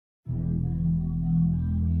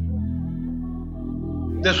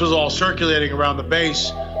this was all circulating around the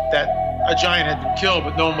base that a giant had been killed,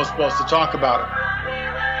 but no one was supposed to talk about it.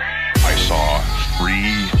 I saw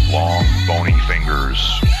 3 long, bony fingers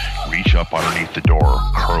reach up underneath the door,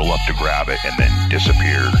 curl up to grab it, and then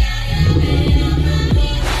disappear.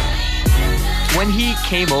 When he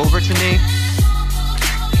came over to me,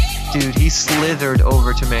 dude, he slithered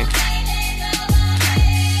over to me.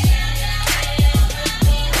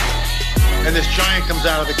 And this giant comes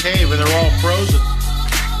out of the cave, and they're all frozen.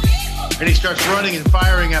 And he starts running and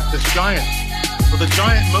firing at this giant. Well, the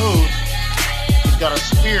giant moves. He's got a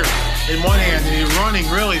spear in one hand, and he's running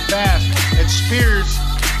really fast and spears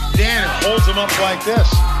Dan and holds him up like this.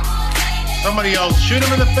 Somebody yells, shoot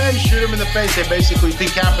him in the face, shoot him in the face. They basically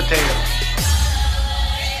decapitate him.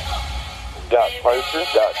 Got closer.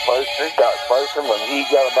 When he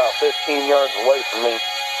got about 15 yards away from me,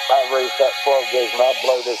 I raised that 12 gauge and I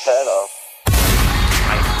blowed his head off.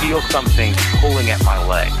 I feel something pulling at my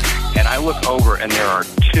leg, and I look over and there are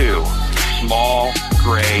 2 small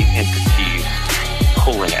gray entities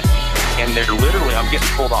pulling at me. And they're literally, I'm getting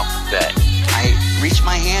pulled off the bed. I reached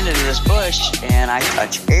my hand into this bush and I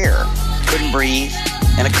touched air. Couldn't breathe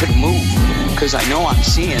and I couldn't move because I know I'm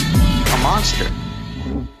seeing a monster.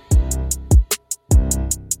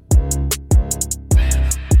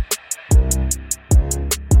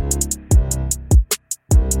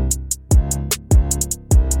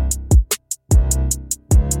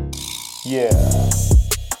 Yeah.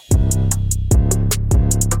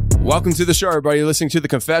 Welcome to the show, everybody. You're listening to The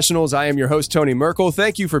Confessionals. I am your host, Tony Merkel.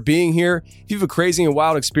 Thank you for being here. If you have a crazy and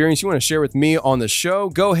wild experience you want to share with me on the show,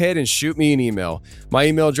 go ahead and shoot me an email. My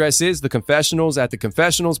email address is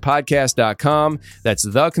theconfessionals@theconfessionalspodcast.com. That's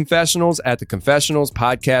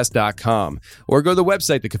theconfessionals@theconfessionalspodcast.com. Or go to the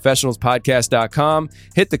website, theconfessionalspodcast.com.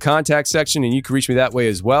 Hit the contact section and you can reach me that way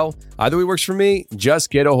as well. Either way works for me. Just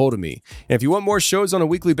get a hold of me. And if you want more shows on a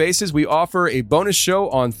weekly basis, we offer a bonus show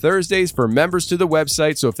on Thursdays for members to the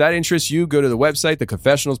website. So if that interests you, go to the website,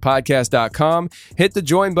 theconfessionalspodcast.com, hit the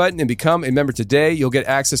join button and become a member today. You'll get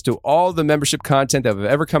access to all the membership content that I've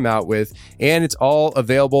ever come out with, and it's all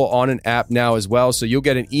available on an app now as well. So you'll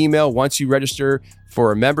get an email once you register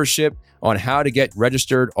for a membership on how to get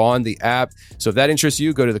registered on the app. So if that interests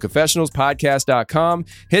you, go to theconfessionalspodcast.com,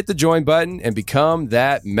 hit the join button, and become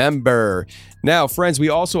that member. Now, friends, we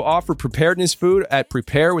also offer preparedness food at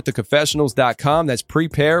preparewiththeconfessionals.com. That's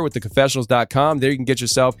preparewiththeconfessionals.com. There you can get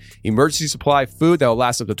yourself emergency supply food that will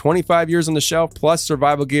last up to 25 years on the shelf, plus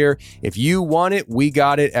survival gear. If you want it, we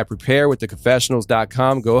got it at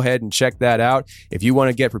preparewiththeconfessionals.com. Go ahead and check that out if you want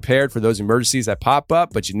to get prepared for those emergencies that pop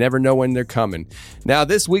up, but you never know when they're coming. Now,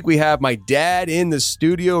 this week we have my dad in the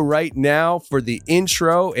studio right now for the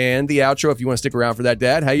intro and the outro. If you want to stick around for that,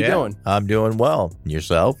 Dad, how you doing? I'm doing well.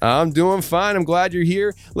 Yourself? I'm doing fine. I'm glad you're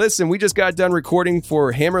here. Listen, we just got done recording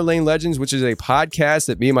for Hammer Lane Legends, which is a podcast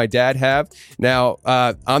that me and my dad have. Now,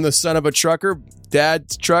 I'm the son of a trucker.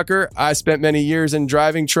 Dad's trucker. I spent many years in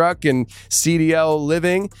driving truck and CDL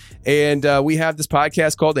living, and we have this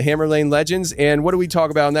podcast called the Hammer Lane Legends. And what do we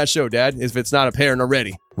talk about on that show, Dad, if it's not apparent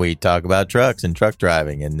already? We talk about trucks and truck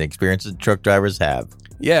driving and the experiences truck drivers have.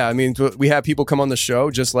 Yeah, I mean, we have people come on the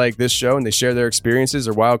show just like this show, and they share their experiences,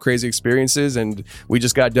 their wild, crazy experiences. And we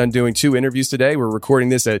just got done doing 2 interviews today. We're recording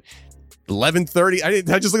this at 11:30.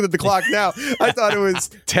 I just looked at the clock now. I thought it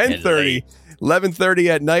was 10:30. 11:30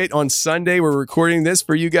 at night on Sunday. We're recording this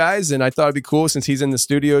for you guys, and I thought it'd be cool since he's in the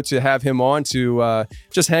studio to have him on to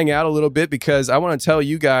just hang out a little bit, because I want to tell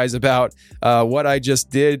you guys about what I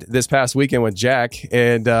just did this past weekend with Jack,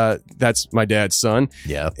 and that's my dad's son.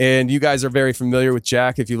 Yeah. And you guys are very familiar with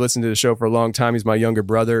Jack. If you listen to the show for a long time, he's my younger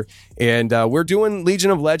brother, and we're doing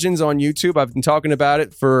Legion of Legends on YouTube. I've been talking about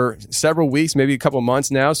it for several weeks, maybe a couple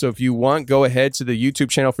months now. So if you want, go ahead to the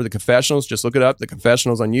YouTube channel for The Confessionals. Just look it up, The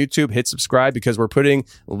Confessionals on YouTube. Hit subscribe, because we're putting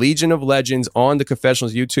Legion of Legends on The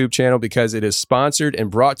Confessionals YouTube channel because it is sponsored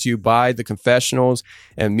and brought to you by The Confessionals.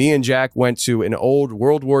 And me and Jack went to an old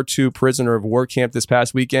World War II prisoner of war camp this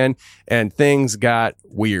past weekend, and things got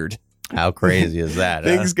weird. How crazy is that?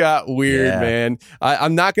 Things got weird, man.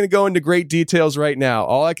 I'm not going to go into great details right now.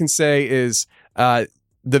 All I can say is the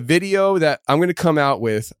video that I'm going to come out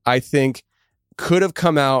with, I think, could have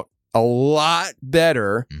come out a lot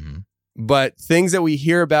better. Mm-hmm. But things that we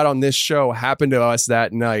hear about on this show happened to us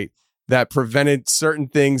that night that prevented certain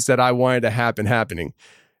things that I wanted to happening.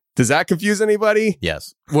 Does that confuse anybody?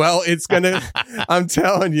 Yes. Well, it's going to, I'm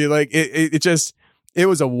telling you, like it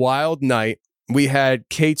was a wild night. We had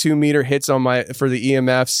K2 meter hits on for the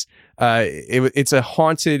EMFs. It's a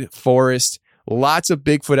haunted forest lots of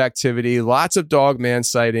Bigfoot activity, lots of dogman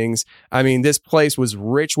sightings. I mean, this place was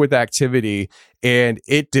rich with activity and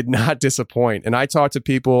it did not disappoint. And I talked to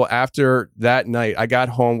people after that night. I got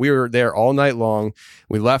home. We were there all night long.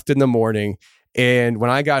 We left in the morning. And when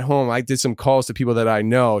I got home, I did some calls to people that I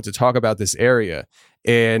know to talk about this area.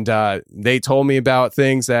 And they told me about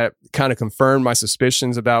things that kind of confirmed my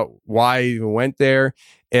suspicions about why I even went there.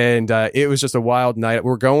 And it was just a wild night.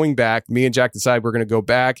 We're going back. Me and Jack decided we're going to go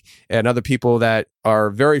back. And other people that are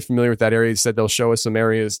very familiar with that area said they'll show us some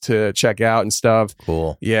areas to check out and stuff.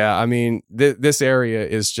 Cool. Yeah, I mean, this area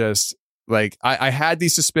is just like, I had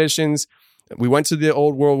these suspicions. We went to the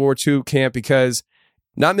old World War II camp because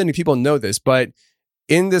not many people know this, but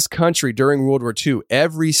in this country during World War II,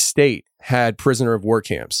 every state had prisoner of war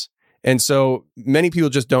camps. And so many people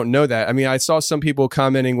just don't know that. I mean, I saw some people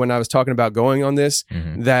commenting when I was talking about going on this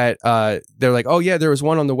that they're like, oh, yeah, there was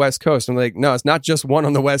one on the West Coast. I'm like, no, it's not just one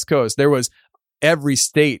on the West Coast. There was every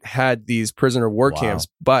state had these prisoner of war camps,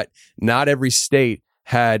 but not every state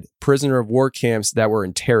had prisoner of war camps that were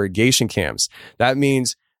interrogation camps. That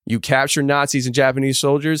means you capture Nazis and Japanese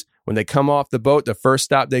soldiers. When they come off the boat, the first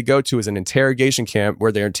stop they go to is an interrogation camp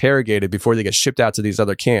where they're interrogated before they get shipped out to these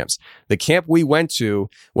other camps. The camp we went to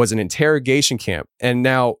was an interrogation camp. And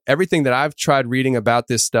now everything that I've tried reading about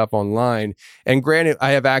this stuff online, and granted,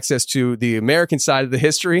 I have access to the American side of the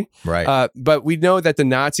history, right? But we know that the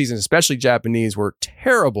Nazis and especially Japanese were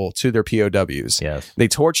terrible to their POWs. Yes. They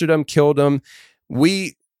tortured them, killed them.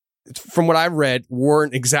 From what I've read,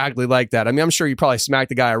 weren't exactly like that. I mean, I'm sure you probably smacked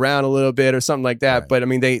the guy around a little bit or something like that. Right. But I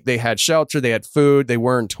mean, they had shelter, they had food, they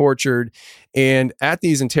weren't tortured. And at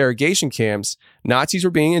these interrogation camps, Nazis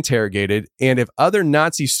were being interrogated. And if other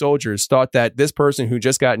Nazi soldiers thought that this person who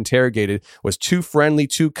just got interrogated was too friendly,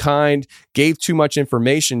 too kind, gave too much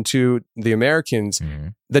information to the Americans,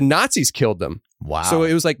 the Nazis killed them. Wow. So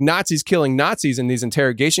it was like Nazis killing Nazis in these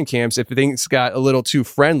interrogation camps if things got a little too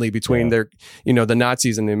friendly between the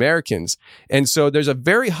Nazis and the Americans. And so there's a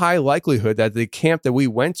very high likelihood that the camp that we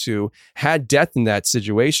went to had death in that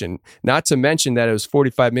situation, not to mention that it was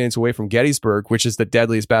 45 minutes away from Gettysburg, which is the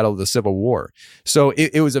deadliest battle of the Civil War. So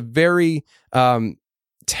it was a very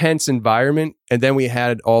tense environment. And then we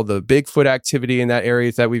had all the Bigfoot activity in that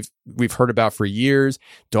area that we've heard about for years,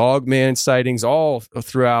 dogman sightings all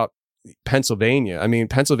throughout Pennsylvania. I mean,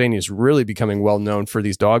 Pennsylvania is really becoming well known for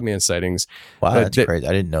these dogman sightings. Wow, that's crazy.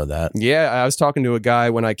 I didn't know that. Yeah, I was talking to a guy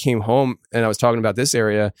when I came home and I was talking about this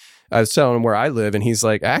area. I was telling him where I live and he's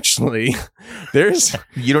like, actually, there's...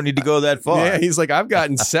 You don't need to go that far. Yeah, he's like, I've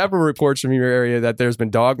gotten several reports from your area that there's been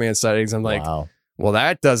dogman sightings. I'm like, wow. Well,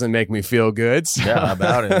 that doesn't make me feel good. So. Yeah, how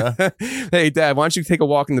about it, huh? Hey, Dad, why don't you take a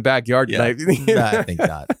walk in the backyard tonight? No, I think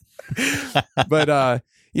not. But,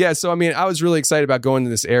 yeah, so I mean, I was really excited about going to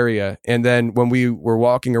this area. And then when we were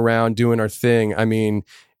walking around doing our thing, I mean,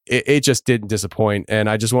 it just didn't disappoint. And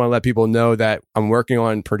I just want to let people know that I'm working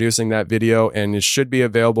on producing that video and it should be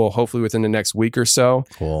available hopefully within the next week or so.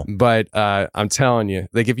 Cool. But I'm telling you,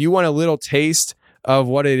 like if you want a little taste of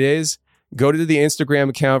what it is, go to the Instagram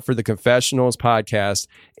account for the Confessionals podcast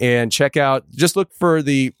and check out, just look for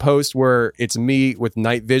the post where it's me with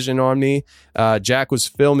night vision on me. Jack was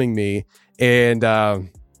filming me and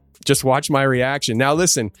just watch my reaction. Now,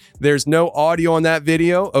 listen, there's no audio on that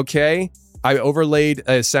video, okay? I overlaid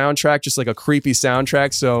a soundtrack, just like a creepy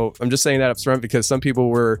soundtrack. So I'm just saying that up front because some people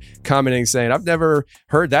were commenting saying, I've never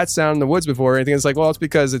heard that sound in the woods before or anything. It's like, well, it's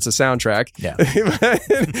because it's a soundtrack. Yeah.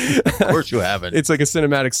 Of course you haven't. It's like a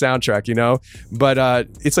cinematic soundtrack, you know? But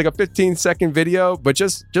it's like a 15-second video, but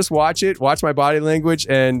just watch it, watch my body language,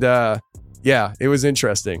 and yeah, it was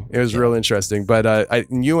interesting. It was real interesting. But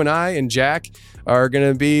you and I and Jack are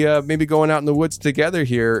going to be maybe going out in the woods together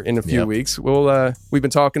here in a few weeks. We've been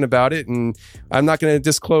talking about it, and I'm not going to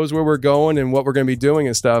disclose where we're going and what we're going to be doing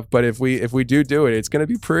and stuff. But if we do it, it's going to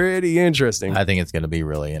be pretty interesting. I think it's going to be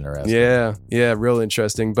really interesting. Yeah, real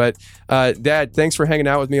interesting. But Dad, thanks for hanging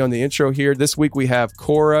out with me on the intro here. This week we have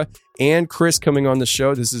Cora and Chris coming on the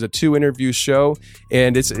show. This is a 2-interview show,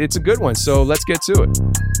 and it's a good one. So let's get to it.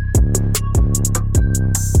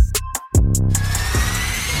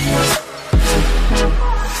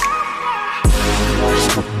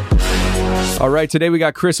 All right, today we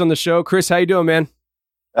got Chris on the show. Chris, how you doing, man?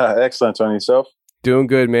 Excellent, Tony. Yourself? Doing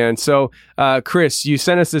good, man. So, Chris, you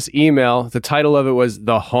sent us this email. The title of it was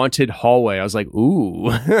The Haunted Hallway. I was like,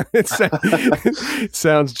 ooh, it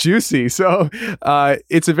sounds juicy. So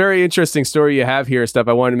it's a very interesting story you have here and stuff.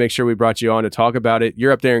 I wanted to make sure we brought you on to talk about it.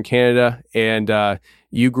 You're up there in Canada, and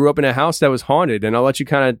you grew up in a house that was haunted. And I'll let you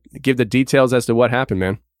kind of give the details as to what happened,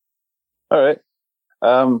 man. All right.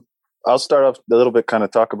 I'll start off a little bit, kind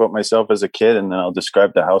of talk about myself as a kid, and then I'll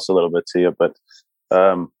describe the house a little bit to you. But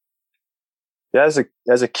yeah, as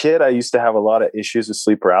a kid, I used to have a lot of issues with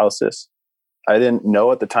sleep paralysis. I didn't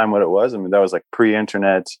know at the time what it was. I mean, that was like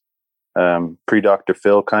pre-internet, pre-Dr.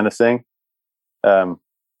 Phil kind of thing.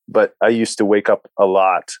 But I used to wake up a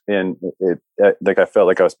lot, and like I felt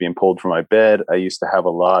like I was being pulled from my bed. I used to have a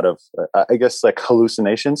lot of, I guess, like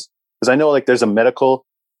hallucinations, because I know like there's a medical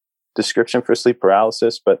description for sleep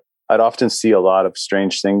paralysis, but I'd often see a lot of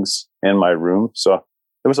strange things in my room. So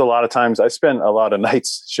there was a lot of times I spent a lot of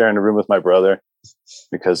nights sharing a room with my brother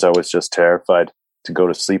because I was just terrified to go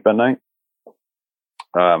to sleep at night.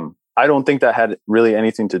 I don't think that had really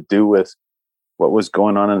anything to do with what was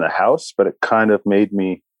going on in the house, but it kind of made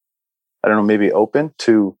me, I don't know, maybe open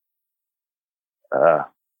to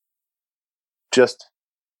just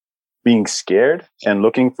being scared and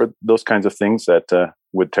looking for those kinds of things that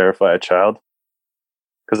would terrify a child.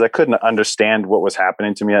 Because I couldn't understand what was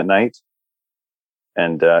happening to me at night.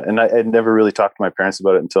 And I had never really talked to my parents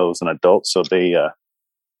about it until I was an adult. So they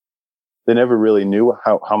never really knew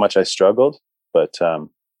how much I struggled. But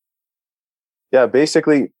yeah,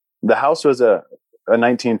 basically the house was a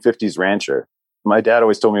 1950s rancher. My dad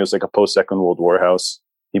always told me it was like a post-Second World War house.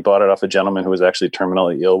 He bought it off a gentleman who was actually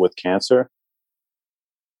terminally ill with cancer.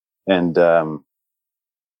 And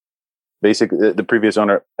basically the previous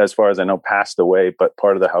owner, as far as I know, passed away, but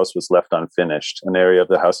part of the house was left unfinished. An area of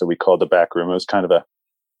the house that we called the back room. It was kind of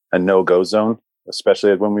a no-go zone,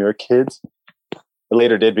 especially when we were kids. It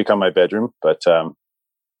later did become my bedroom, but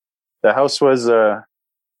the house was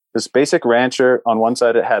this basic rancher. On one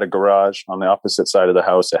side, it had a garage. On the opposite side of the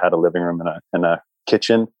house, it had a living room and a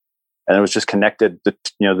kitchen. And it was just connected.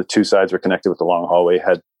 The two sides were connected with a long hallway. It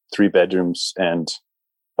had 3 bedrooms and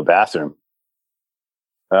a bathroom.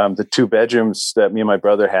 The 2 bedrooms that me and my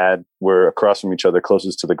brother had were across from each other,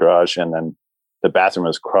 closest to the garage. And then the bathroom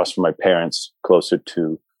was across from my parents, closer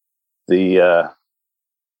to the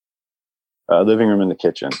living room and the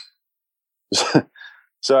kitchen.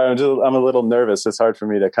 So I'm a little nervous. It's hard for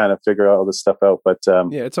me to kind of figure all this stuff out. But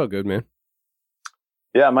yeah, it's all good, man.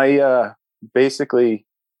 Yeah, my basically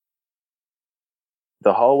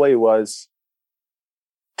the hallway was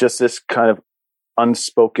just this kind of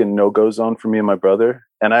unspoken no-go zone for me and my brother.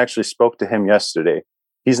 And I actually spoke to him yesterday.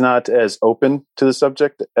 He's not as open to the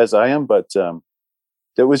subject as I am, but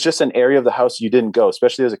there was just an area of the house you didn't go,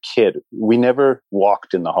 especially as a kid. We never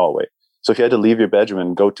walked in the hallway. So if you had to leave your bedroom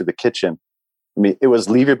and go to the kitchen, I mean, it was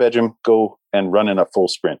leave your bedroom, go and run in a full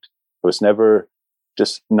sprint. It was never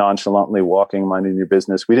just nonchalantly walking, minding your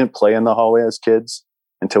business. We didn't play in the hallway as kids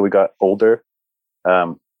until we got older.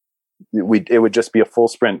 It would just be a full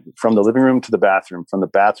sprint from the living room to the bathroom, from the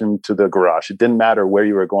bathroom to the garage. It didn't matter where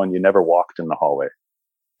you were going. You never walked in the hallway,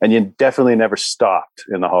 and you definitely never stopped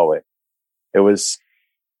in the hallway. It was,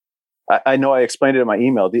 I know I explained it in my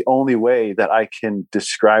email. The only way that I can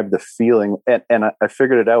describe the feeling, and I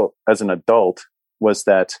figured it out as an adult, was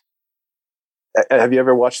that, have you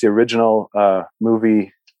ever watched the original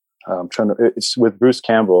movie? It's with Bruce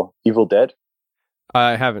Campbell, Evil Dead.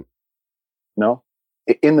 I haven't. No?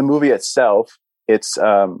 In the movie itself, it's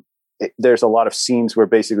there's a lot of scenes where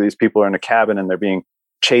basically these people are in a cabin and they're being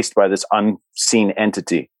chased by this unseen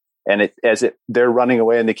entity, and they're running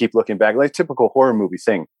away and they keep looking back, like typical horror movie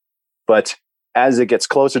thing. But as it gets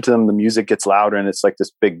closer to them, the music gets louder and it's like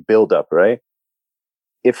this big buildup, right?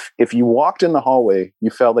 If you walked in the hallway, you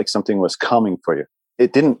felt like something was coming for you.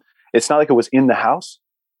 It's not like it was in the house,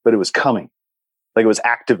 but it was coming, like it was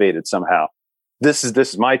activated somehow. This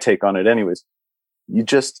is my take on it, anyways.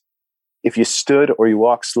 If you stood or you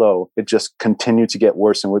walked slow, it just continued to get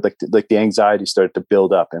worse, and like the anxiety started to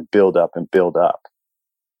build up and build up and build up.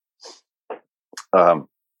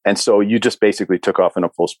 And so you just basically took off in a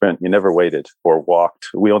full sprint. You never waited or walked.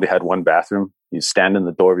 We only had one bathroom. You stand in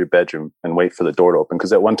the door of your bedroom and wait for the door to open,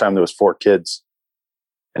 because at one time there was 4 kids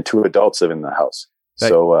and 2 adults living in the house.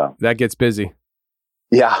 That gets busy.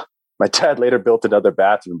 Yeah, my dad later built another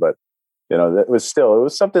bathroom, but it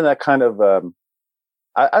was something that kind of.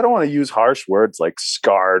 I don't want to use harsh words like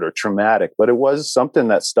scarred or traumatic, but it was something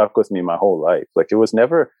that stuck with me my whole life. Like, it was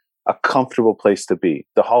never a comfortable place to be,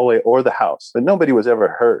 the hallway or the house. But nobody was ever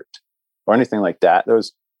hurt or anything like that.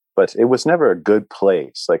 But it was never a good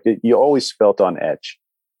place. Like, you always felt on edge.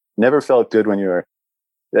 Never felt good when you were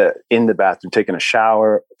in the bathroom taking a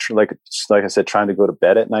shower. Like I said, trying to go to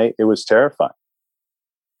bed at night. It was terrifying.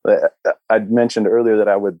 I mentioned earlier that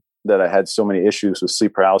I had so many issues with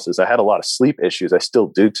sleep paralysis. I had a lot of sleep issues. I still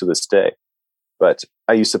do to this day. But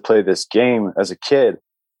I used to play this game as a kid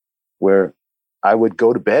where I would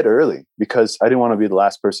go to bed early because I didn't want to be the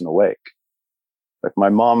last person awake. Like my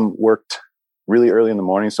mom worked really early in the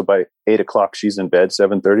morning. So by 8:00, she's in bed,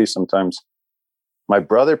 7:30 sometimes. My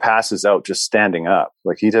brother passes out just standing up.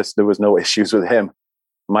 Like there was no issues with him.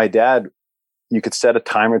 My dad, you could set a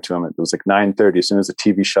timer to him. It was like 9:30. As soon as the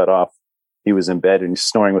TV shut off, he was in bed and he's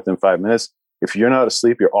snoring within 5 minutes. If you're not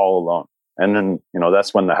asleep, you're all alone. And then,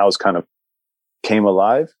 that's when the house kind of came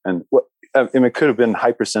alive. And it could have been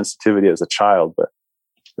hypersensitivity as a child, but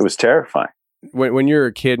it was terrifying. When you're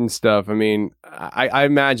a kid and stuff, I mean, I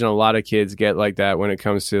imagine a lot of kids get like that when it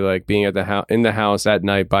comes to like being at in the house at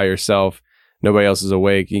night by yourself. Nobody else is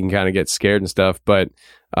awake. You can kind of get scared and stuff. But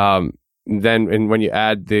then when you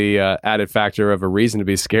add the added factor of a reason to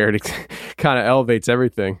be scared, it kind of elevates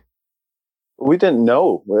everything. We didn't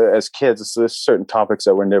know as kids. There's certain topics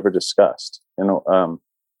that were never discussed.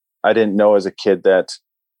 I didn't know as a kid that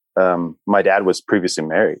my dad was previously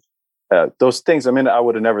married. Those things, I mean, I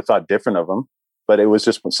would have never thought different of him, but it was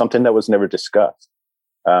just something that was never discussed.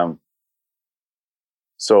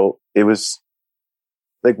 So it was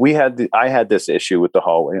like I had this issue with the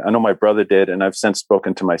hallway. I know my brother did, and I've since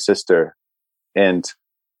spoken to my sister, and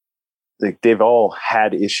they've all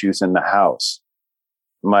had issues in the house.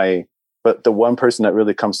 But the one person that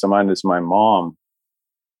really comes to mind is my mom.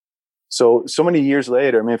 So many years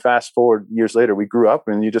later, I mean, fast forward years later, we grew up,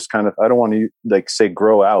 and you just kind of, I don't want to say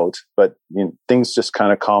grow out, but things just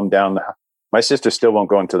kind of calmed down. My sister still won't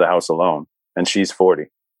go into the house alone, and she's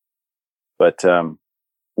 40. But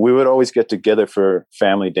we would always get together for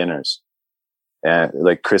family dinners,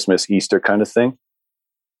 like Christmas, Easter kind of thing.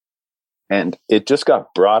 And it just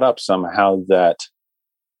got brought up somehow that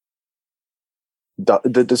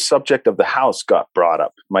the subject of the house got brought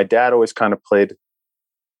up. My dad always kind of played,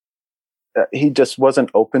 he just wasn't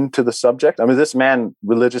open to the subject. I mean, this man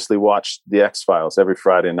religiously watched the X-Files every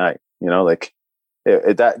Friday night,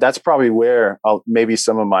 that's probably where maybe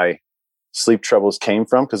some of my sleep troubles came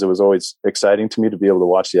from, because it was always exciting to me to be able to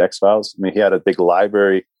watch the X-Files. I mean, he had a big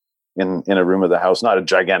library in a room of the house, not a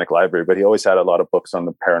gigantic library, but he always had a lot of books on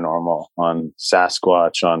the paranormal, on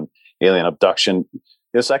Sasquatch, on alien abduction.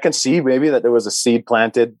 So I can see maybe that there was a seed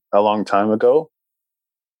planted a long time ago,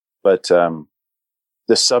 but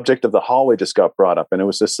the subject of the hallway just got brought up, and it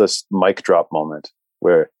was just this mic drop moment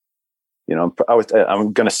where,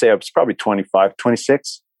 I'm going to say I was probably 25,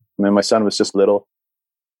 26. I mean, my son was just little,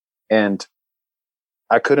 and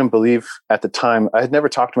I couldn't believe at the time, I had never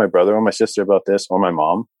talked to my brother or my sister about this, or my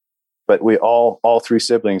mom, but we all three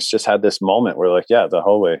siblings just had this moment where like, the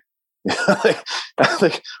hallway.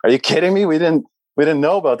 Like, are you kidding me? We didn't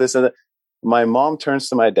know about this. And my mom turns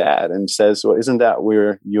to my dad and says, well, isn't that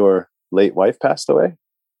where your late wife passed away?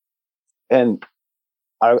 And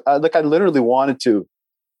I literally wanted to,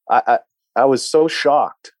 I was so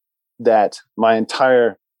shocked that my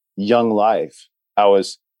entire young life, I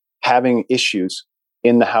was having issues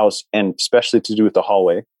in the house, and especially to do with the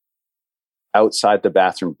hallway outside the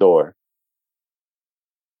bathroom door.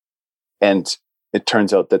 And it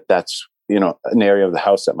turns out that that's, an area of the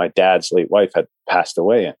house that my dad's late wife had passed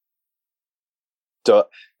away in. So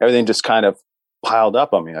everything just kind of piled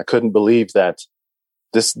up on me. I couldn't believe that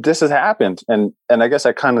this has happened. And I guess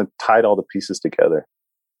I kind of tied all the pieces together.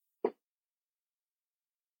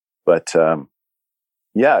 But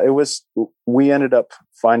we ended up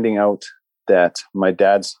finding out that my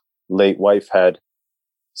dad's late wife had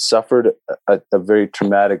suffered a very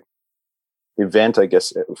traumatic event, I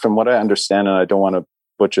guess, from what I understand, and I don't want to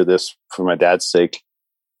butcher this for my dad's sake.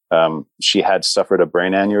 She had suffered a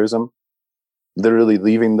brain aneurysm, literally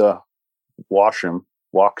leaving the washroom,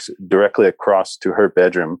 walks directly across to her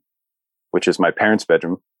bedroom, which is my parents'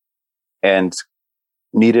 bedroom, and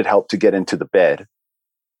needed help to get into the bed.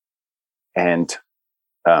 And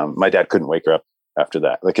my dad couldn't wake her up after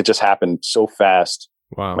that. Like, it just happened so fast.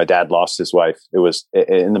 Wow. My dad lost his wife. It was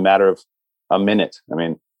in the matter of a minute. I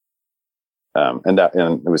mean, and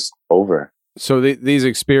it was over. So these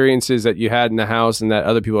experiences that you had in the house and that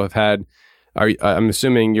other people have had, I'm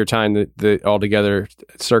assuming you're tying the all together,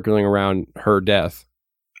 circling around her death.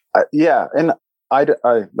 Yeah, and I've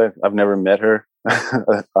never met her.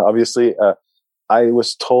 Obviously, I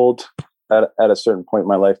was told at a certain point in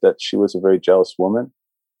my life that she was a very jealous woman,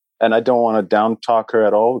 and I don't want to down talk her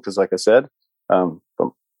at all, because, like I said,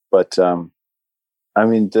 but I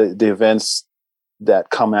mean, the events that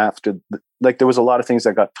come after, like, there was a lot of things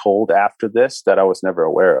that got told after this that I was never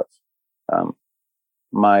aware of.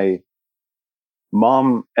 My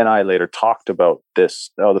mom and I later talked about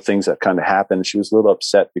all the things that kind of happened. She was a little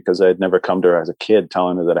upset because I had never come to her as a kid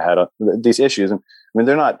telling her that I had these issues. And I mean,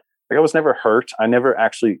 they're not, like, I was never hurt. I never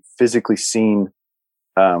actually physically seen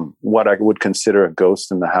what I would consider a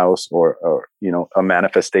ghost in the house or a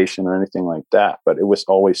manifestation or anything like that. But it was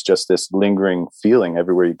always just this lingering feeling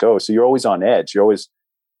everywhere you go. So you're always on edge.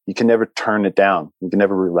 You can never turn it down. You can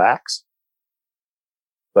never relax.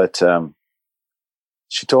 But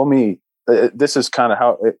she told me, this is kind of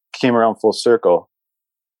how it came around full circle.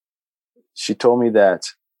 She told me that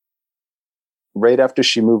right after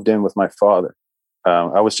she moved in with my father,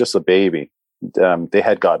 I was just a baby. They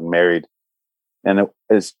had gotten married. And it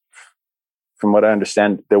is, from what I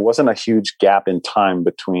understand, there wasn't a huge gap in time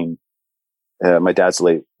between my dad's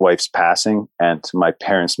late wife's passing and my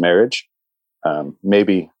parents' marriage.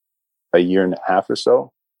 Maybe a year and a half or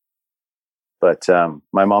so. But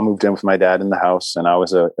my mom moved in with my dad in the house, and I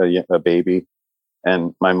was a baby.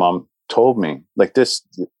 And my mom told me, like this,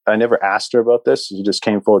 I never asked her about this. She just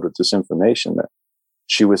came forward with this information that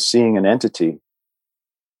she was seeing an entity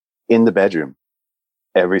in the bedroom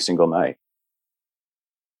every single night.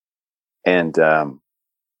 And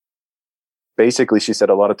basically, she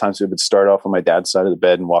said a lot of times it would start off on my dad's side of the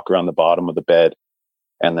bed and walk around the bottom of the bed.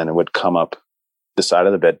 And then it would come up the side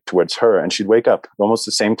of the bed towards her. And she'd wake up almost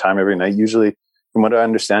the same time every night. Usually, from what I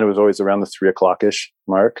understand, it was always around the 3 o'clock-ish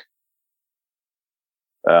mark.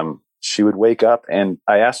 She would wake up, and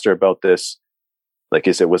I asked her about this. Like,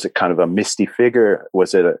 was it kind of a misty figure?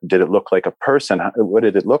 Did it look like a person? What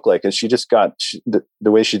did it look like? And she just the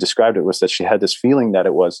way she described it was that she had this feeling that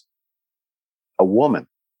it was a woman,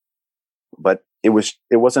 but it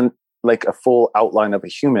wasn't like a full outline of a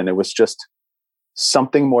human. It was just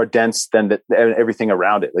something more dense than everything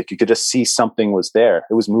around it. Like you could just see something was there.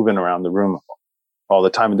 It was moving around the room all the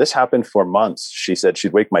time. And this happened for months. She said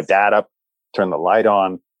she'd wake my dad up, turn the light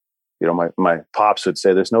on. My pops would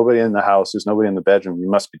say, there's nobody in the house. There's nobody in the bedroom. You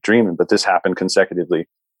must be dreaming. But this happened consecutively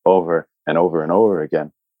over and over and over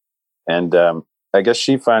again. And I guess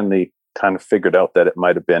she finally kind of figured out that it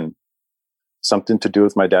might have been something to do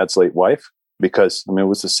with my dad's late wife, because it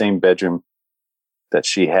was the same bedroom that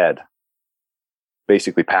she had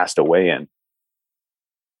basically passed away in.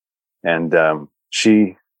 And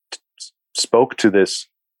she spoke to this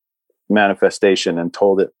manifestation and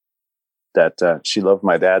told it that she loved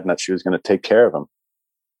my dad and that she was going to take care of him.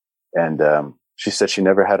 And she said she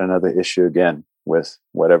never had another issue again with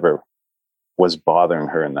whatever was bothering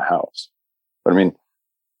her in the house. But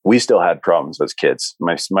we still had problems as kids.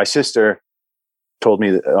 My sister told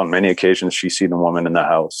me that on many occasions she's seen a woman in the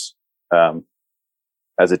house.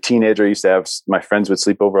 As a teenager, I used to have my friends would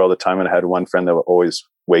sleep over all the time, and I had one friend that would always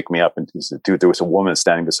wake me up and he said, "Dude, there was a woman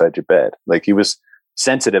standing beside your bed." Like he was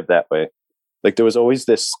sensitive that way. Like there was always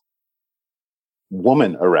this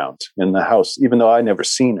woman around in the house, even though I never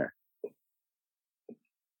seen her.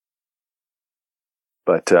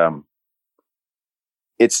 But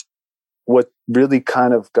it's what really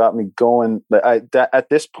kind of got me going. At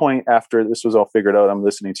this point, after this was all figured out, I'm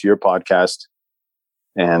listening to your podcast,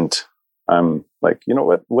 and I'm like, you know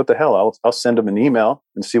what? What the hell? I'll send them an email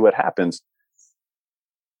and see what happens.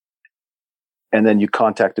 And then you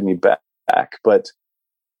contacted me back, but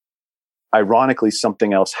ironically,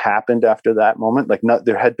 something else happened after that moment. Like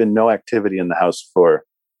there had been no activity in the house for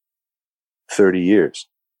 30 years.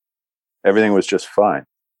 Everything was just fine.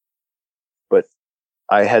 But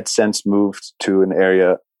I had since moved to an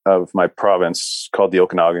area of my province called the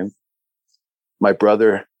Okanagan. My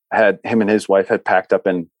brother him and his wife had packed up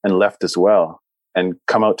and left as well and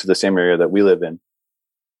come out to the same area that we live in.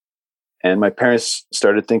 And my parents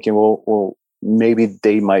started thinking, well, maybe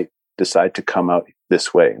they might decide to come out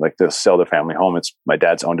this way. Like they'll sell their family home. My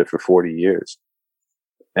dad's owned it for 40 years.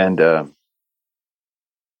 And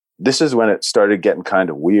this is when it started getting kind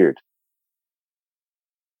of weird.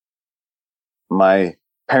 My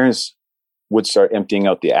parents would start emptying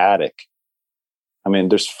out the attic.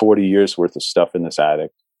 There's 40 years worth of stuff in this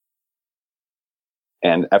attic.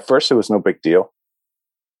 And at first it was no big deal.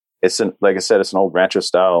 Like I said, it's an old rancho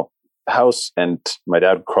style house, and my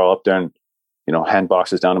dad would crawl up there and, hand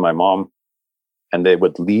boxes down to my mom, and they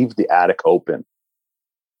would leave the attic open.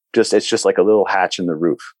 It's just like a little hatch in the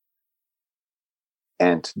roof.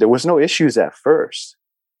 And there was no issues at first,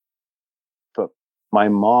 but my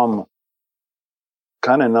mom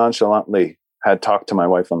kind of nonchalantly had talked to my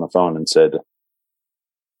wife on the phone and said,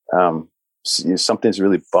 something's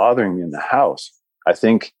really bothering me in the house. I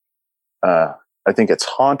think it's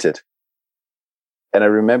haunted. And I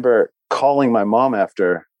remember calling my mom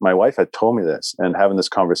after my wife had told me this and having this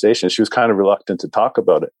conversation. She was kind of reluctant to talk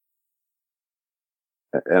about it.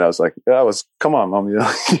 And I was like, come on, Mom.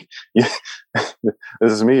 This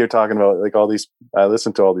is me you're talking about. Like all these, I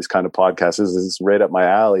listen to all these kind of podcasts. This is right up my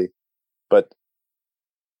alley. But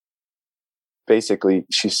basically,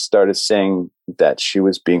 she started saying that she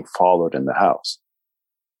was being followed in the house.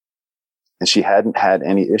 And she hadn't had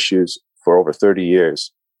any issues for over 30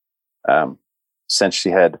 years, since she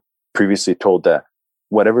had previously told that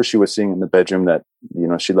whatever she was seeing in the bedroom, that, you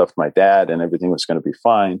know, she loved my dad and everything was going to be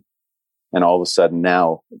fine. And all of a sudden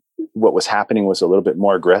now what was happening was a little bit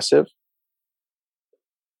more aggressive.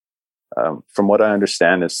 From what I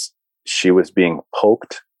understand is she was being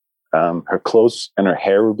poked. Her clothes and her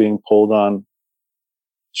hair were being pulled on.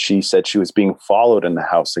 She said she was being followed in the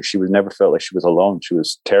house. Like, she was never felt like she was alone. She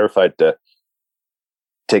was terrified to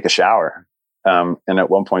take a shower. And at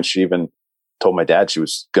one point she even told my dad she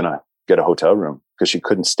was going to get a hotel room because she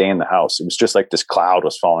couldn't stay in the house. It was just like this cloud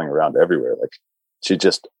was falling around everywhere. Like, she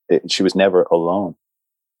was never alone.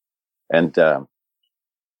 And,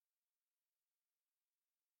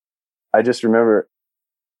 I just remember,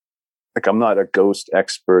 like, I'm not a ghost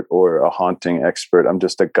expert or a haunting expert. I'm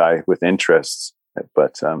just a guy with interests.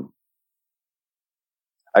 But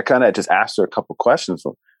I kind of just asked her a couple questions.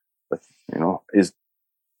 Like, you know, is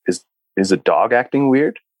a dog acting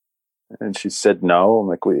weird? And she said no. I'm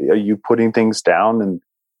like, are you putting things down and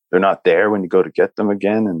they're not there when you go to get them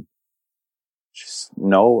again? And she's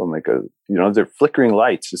no. I'm like, you know, they're flickering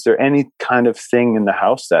lights. Is there any kind of thing in the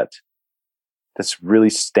house that's really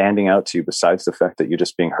standing out to you besides the fact that you're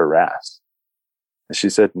just being harassed? And she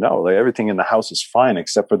said, no, like, everything in the house is fine,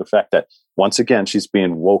 except for the fact that once again, she's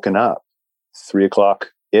being woken up 3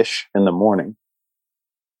 o'clock ish in the morning.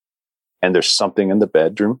 And there's something in the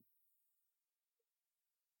bedroom.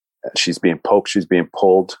 She's being poked, she's being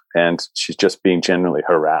pulled, and she's just being generally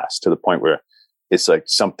harassed to the point where it's like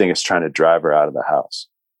something is trying to drive her out of the house.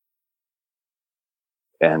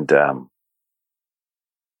 And,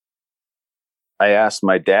 I asked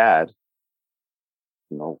my dad,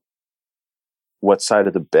 you know, what side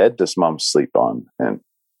of the bed does mom sleep on? And,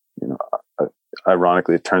 you know,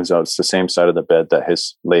 ironically, it turns out it's the same side of the bed that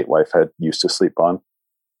his late wife had used to sleep on.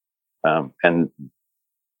 And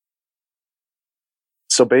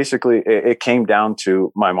so basically it came down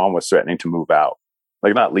to my mom was threatening to move out,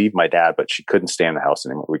 like, not leave my dad, but she couldn't stay in the house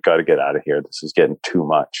anymore. We got to get out of here. This is getting too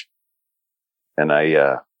much. And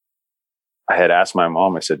I had asked my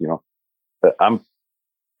mom, I said, you know, I'm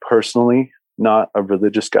personally not a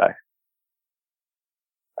religious guy.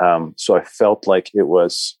 So I felt like it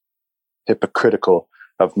was hypocritical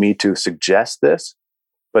of me to suggest this,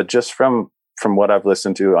 but just from what I've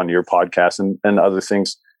listened to on your podcast and other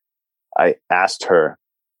things, I asked her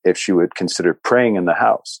if she would consider praying in the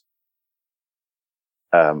house.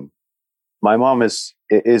 My mom is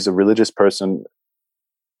a religious person,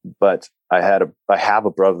 but I have a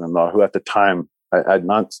brother-in-law who at the time, I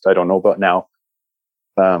don't know about now,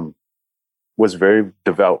 was very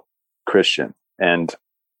devout Christian. And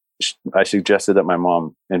I suggested that my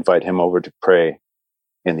mom invite him over to pray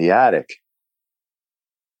in the attic.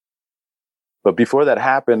 But before that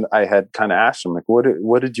happened, I had kind of asked him, like,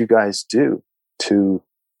 what did you guys do to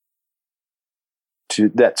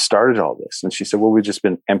that started all this? And she said, well, we've just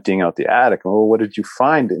been emptying out the attic. And, well, what did you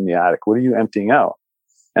find in the attic? What are you emptying out?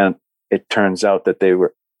 And it turns out that they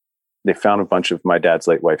found a bunch of my dad's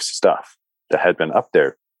late wife's stuff that had been up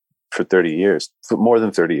there for 30 years, for more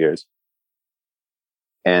than 30 years.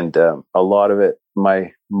 And a lot of it,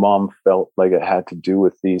 my mom felt like it had to do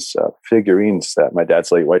with these figurines that my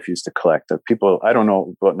dad's late wife used to collect. That people, I don't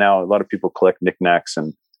know, but now a lot of people collect knickknacks,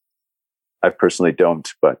 and I personally don't.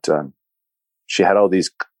 But she had all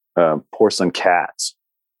these porcelain cats,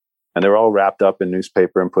 and they were all wrapped up in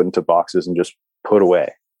newspaper and put into boxes and just put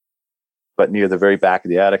away. But near the very back of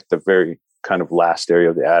the attic, the very kind of last area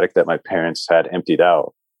of the attic that my parents had emptied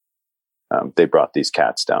out, they brought these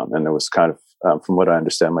cats down. And it was kind of, from what I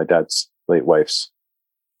understand, my dad's late wife's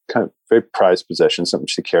kind of very prized possession, something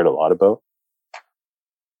she cared a lot about.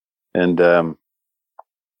 And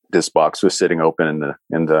this box was sitting open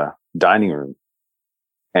in the dining room,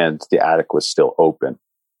 and the attic was still open.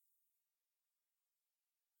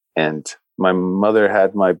 And my mother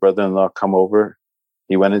had my brother-in-law come over.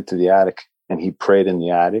 He went into the attic and he prayed in the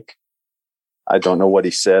attic. I don't know what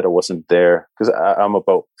he said. I wasn't there because I'm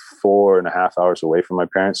about 4.5 hours away from my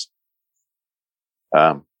parents.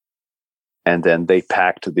 And then they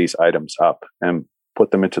packed these items up and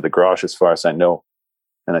put them into the garage, as far as I know.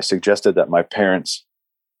 And I suggested that my parents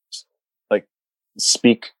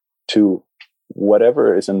speak to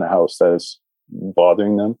whatever is in the house that is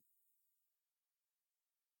bothering them.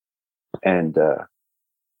 And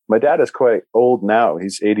my dad is quite old now.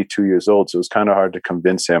 He's 82 years old. So it was kind of hard to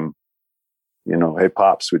convince him, you know, hey,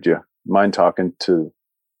 Pops, would you mind talking to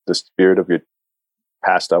the spirit of your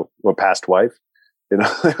past wife? You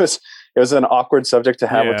know, was an awkward subject to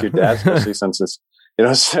have Yeah. with your dad, especially since it's,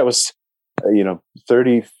 that was,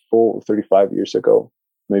 35 years ago,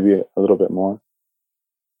 maybe a little bit more.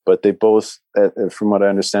 But they both, from what I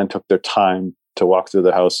understand, took their time to walk through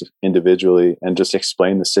the house individually and just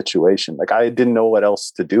explain the situation. Like, I didn't know what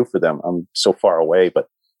else to do for them. I'm so far away, but,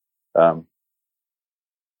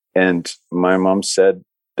 and my mom said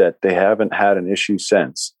that they haven't had an issue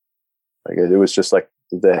since. Like, it was just like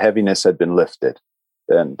the heaviness had been lifted.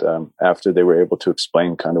 And after they were able to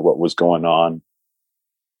explain kind of what was going on,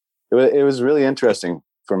 it was really interesting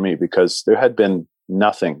for me because there had been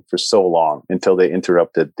nothing for so long until they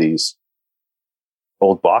interrupted these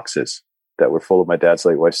old boxes that were full of my dad's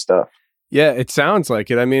late wife's stuff. Yeah, it sounds like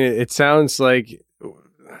it. I mean, it sounds like,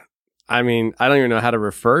 I mean, I don't even know how to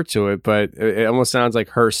refer to it, but it almost sounds like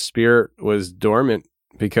her spirit was dormant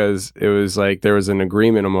because it was like there was an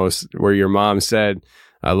agreement almost where your mom said,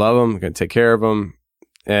 I love him, I'm going to take care of him.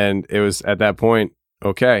 And it was at that point,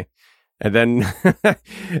 okay. And then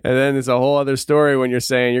it's a whole other story when you're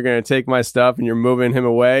saying you're going to take my stuff and you're moving him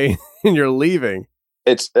away and you're leaving.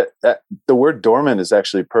 It's the word dormant is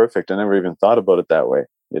actually perfect. I never even thought about it that way.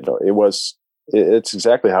 It's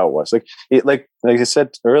exactly how it was. Like I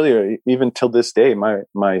said earlier, even till this day,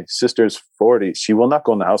 my sister's 40. She will not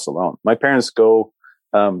go in the house alone. My parents go,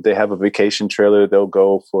 they have a vacation trailer. They'll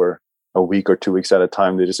go for a week or 2 weeks at a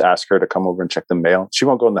time. They just ask her to come over and check the mail. She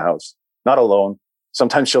won't go in the house, not alone.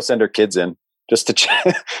 Sometimes she'll send her kids in just to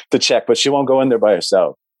check, but she won't go in there by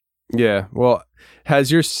herself. Yeah. Well,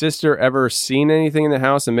 has your sister ever seen anything in the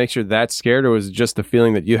house and makes her that scared, or was it just the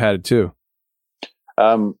feeling that you had too?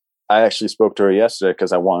 I actually spoke to her yesterday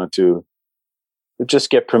because I wanted to just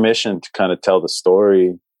get permission to kind of tell the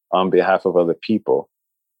story on behalf of other people.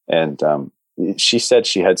 And she said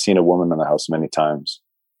she had seen a woman in the house many times.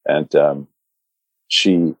 And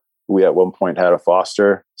we at one point had a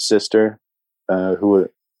foster sister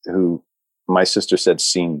who my sister said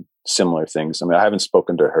seen similar things. I mean, I haven't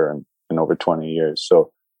spoken to her in over 20 years.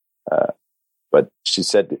 So, but she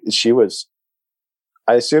said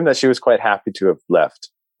I assume that she was quite happy to have left.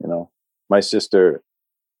 My sister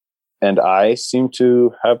and I seem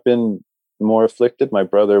to have been more afflicted. My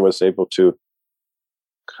brother was able to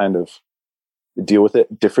kind of deal with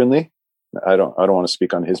it differently. I don't want to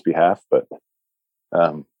speak on his behalf, but,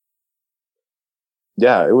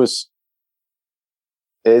 yeah,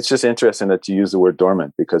 it's just interesting that you use the word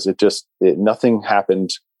dormant because nothing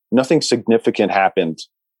significant happened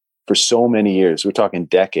for so many years. We're talking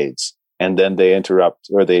decades. And then they interrupt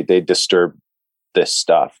or they disturb this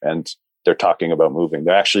stuff and they're talking about moving.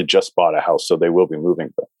 They actually just bought a house, so they will be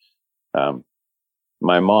moving. But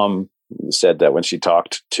my mom said that when she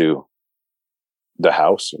talked to the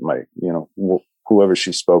house, whoever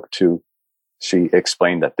she spoke to, she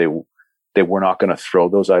explained that they were not going to throw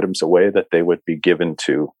those items away, that they would be given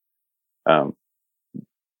to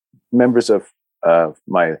members of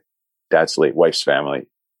my dad's late wife's family.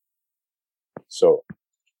 So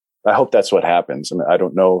I hope that's what happens. I mean, I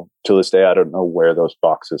don't know till this day. I don't know where those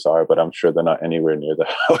boxes are, but I'm sure they're not anywhere near the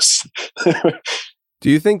house.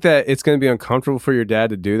 Do you think that it's going to be uncomfortable for your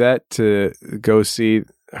dad to do that, to go see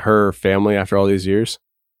her family after all these years?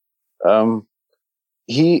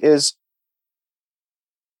 He's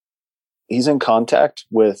in contact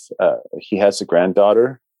with, he has a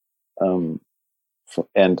granddaughter, and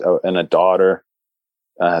a daughter.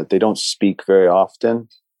 They don't speak very often.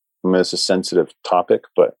 I mean, it's a sensitive topic,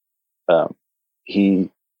 but he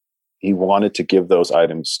wanted to give those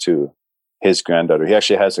items to his granddaughter. He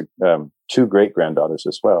actually has two great granddaughters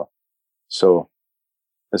as well. So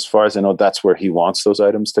as far as I know, that's where he wants those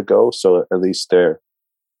items to go. So at least they're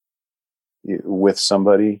with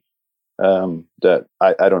somebody that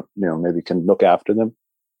I don't, maybe can look after them.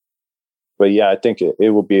 But yeah, I think it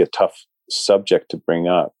will be a tough subject to bring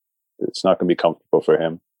up. It's not going to be comfortable for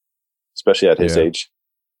him, especially at his age.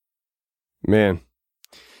 Man.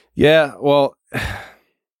 Yeah, well,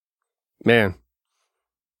 man,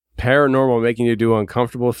 paranormal making you do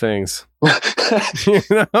uncomfortable things.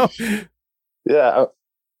 Yeah,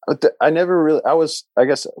 I never really, I was, I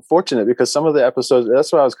guess, fortunate because some of the episodes,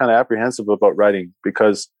 that's why I was kind of apprehensive about writing,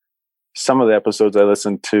 because some of the episodes I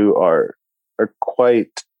listened to are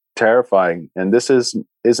quite terrifying. And this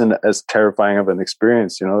isn't as terrifying of an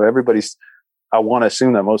experience. I want to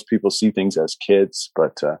assume that most people see things as kids,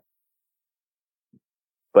 but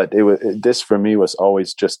this for me was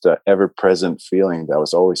always just an ever-present feeling that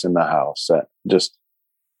was always in the house, that just,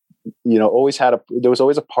 always there was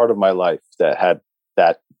always a part of my life that had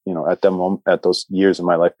that, at that moment, at those years of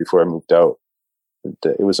my life before I moved out,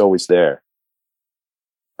 it was always there.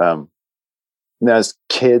 And as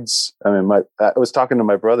kids, I mean, I was talking to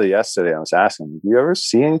my brother yesterday. I was asking him, "You ever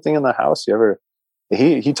see anything in the house?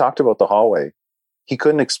 He talked about the hallway. He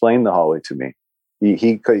couldn't explain the hallway to me.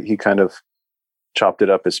 He kind of chopped it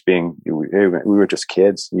up as being, we were just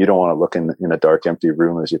kids. You don't want to look in a dark, empty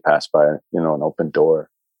room as you pass by, an open door.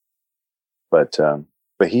 But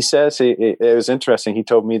he says it was interesting. He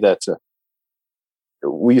told me that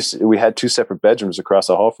we had 2 separate bedrooms across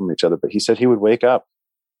the hall from each other. But he said he would wake up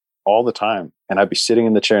all the time, and I'd be sitting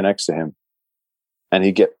in the chair next to him, and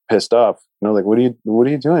he'd get pissed off. Like, what are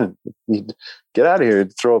you doing? He'd get out of here.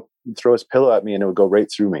 He'd throw his pillow at me, and it would go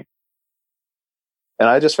right through me. And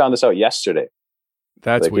I just found this out yesterday.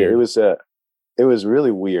 That's weird. It was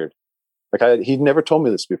really weird. He'd never told me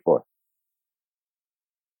this before.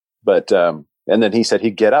 But and then he said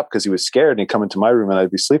he'd get up because he was scared, and he'd come into my room, and I'd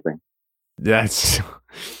be sleeping. That's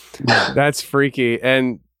freaky.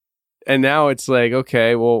 And now it's like,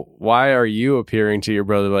 okay, well, why are you appearing to your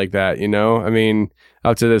brother like that? I mean,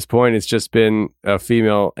 up to this point, it's just been a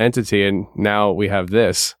female entity, and now we have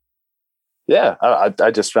this. Yeah, I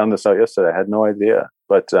just found this out yesterday. I had no idea.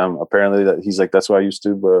 But apparently he's like, that's why I used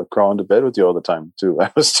to crawl into bed with you all the time too.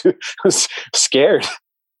 I was scared.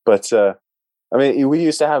 But I mean, we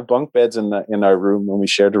used to have bunk beds in our room when we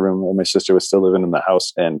shared a room when my sister was still living in the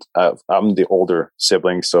house. And I'm the older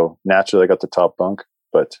sibling, so naturally I got the top bunk.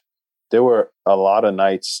 But there were a lot of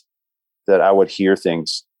nights that I would hear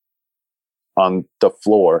things on the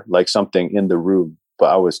floor, like something in the room, but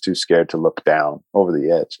I was too scared to look down over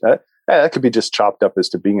the edge. That could be just chopped up as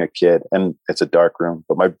to being a kid, and it's a dark room.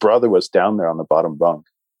 But my brother was down there on the bottom bunk,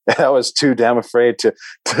 and I was too damn afraid to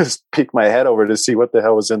peek my head over to see what the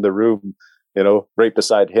hell was in the room, right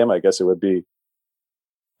beside him, I guess it would be.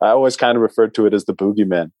 I always kind of referred to it as the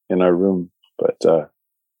boogeyman in our room. But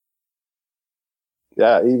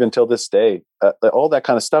yeah, even till this day, all that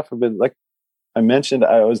kind of stuff have been, like I mentioned,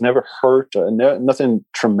 I was never hurt. Nothing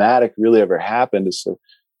traumatic really ever happened.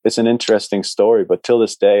 It's an interesting story, but till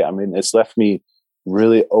this day, I mean, it's left me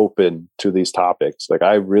really open to these topics. Like,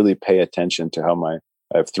 I really pay attention to how I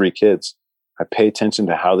have 3 kids. I pay attention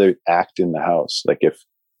to how they act in the house. Like, if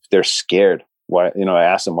they're scared, why, I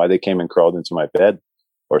ask them why they came and crawled into my bed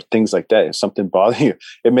or things like that. If something bothers you,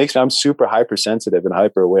 it makes me, I'm super hypersensitive and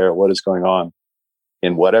hyper aware of what is going on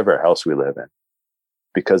in whatever house we live in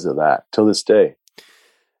because of that till this day.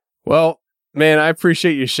 Well, man, I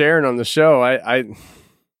appreciate you sharing on the show. I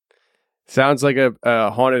sounds like a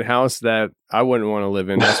haunted house that I wouldn't want to live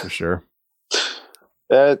in. That's for sure.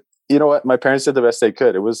 You know what? My parents did the best they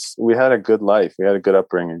could. We had a good life. We had a good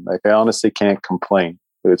upbringing. Like, I honestly can't complain.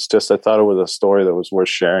 It's just, I thought it was a story that was worth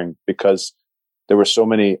sharing because there were so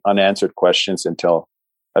many unanswered questions until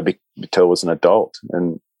I was an adult.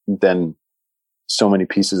 And then so many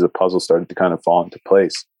pieces of puzzle started to kind of fall into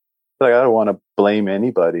place. Like, I don't want to blame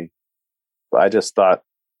anybody, but I just thought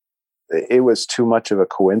it was too much of a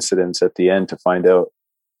coincidence at the end to find out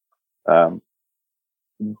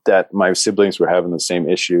that my siblings were having the same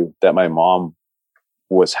issue, that my mom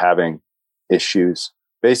was having issues.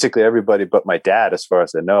 Basically, everybody but my dad, as far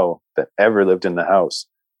as I know, that ever lived in the house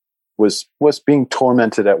was being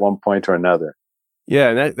tormented at one point or another. Yeah,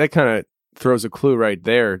 and that kind of throws a clue right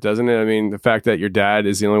there, doesn't it? I mean, the fact that your dad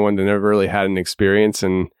is the only one that never really had an experience,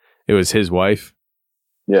 and it was his wife.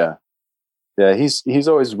 Yeah. Yeah, he's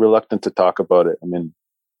always reluctant to talk about it. I mean,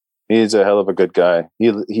 he's a hell of a good guy.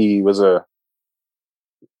 He's just a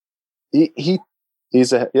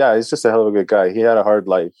hell of a good guy. He had a hard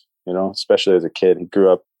life, especially as a kid. He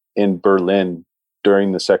grew up in Berlin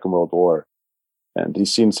during the Second World War, and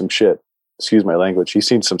he's seen some shit. Excuse my language. He's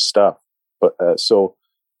seen some stuff. But so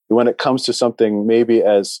when it comes to something maybe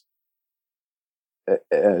as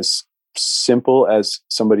simple as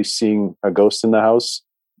somebody seeing a ghost in the house,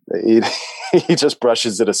 he just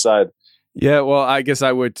brushes it aside. Yeah, well, I guess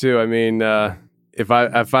I would too. I mean, if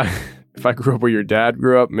I grew up where your dad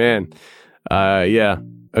grew up, man, yeah,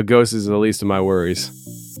 a ghost is the least of my worries.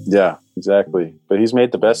 Yeah, exactly. But he's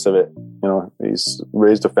made the best of it. He's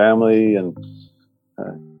raised a family, and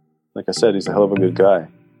like I said, he's a hell of a good guy.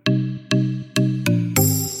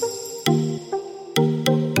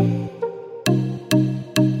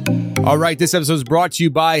 All right, this episode is brought to you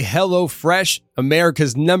by HelloFresh,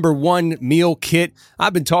 America's #1 meal kit.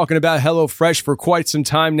 I've been talking about HelloFresh for quite some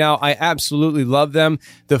time now. I absolutely love them.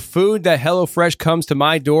 The food that HelloFresh comes to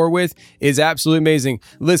my door with is absolutely amazing.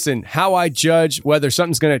 Listen, how I judge whether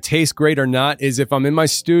something's going to taste great or not is if I'm in my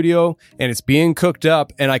studio and it's being cooked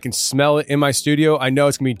up and I can smell it in my studio, I know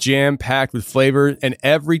it's going to be jam-packed with flavor. And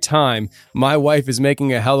every time my wife is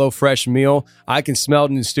making a HelloFresh meal, I can smell it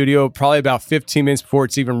in the studio probably about 15 minutes before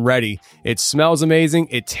it's even ready. It smells amazing.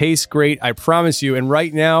 It tastes great. I promise promise you. And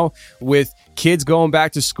right now, with kids going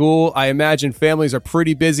back to school, I imagine families are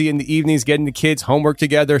pretty busy in the evenings getting the kids homework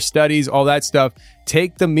together, studies, all that stuff.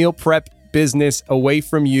 Take the meal prep business away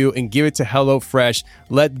from you and give it to HelloFresh.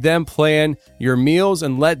 Let them plan your meals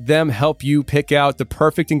and let them help you pick out the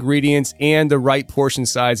perfect ingredients and the right portion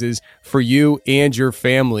sizes for you and your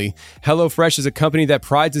family. HelloFresh is a company that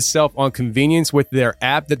prides itself on convenience with their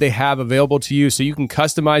app that they have available to you, so you can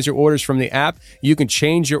customize your orders from the app. You can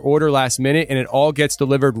change your order last minute and it all gets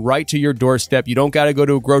delivered right to your doorstep. You don't got to go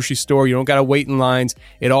to a grocery store. You don't got to wait in lines.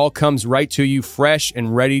 It all comes right to you, fresh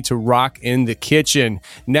and ready to rock in the kitchen.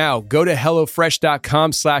 Now, go to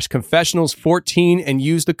HelloFresh.com/confessionals14 and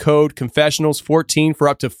use the code confessionals14 for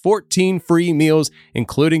up to 14 free meals,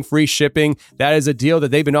 including free shipping. That is a deal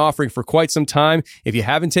that they've been offering for quite some time. If you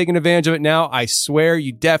haven't taken advantage of it now, I swear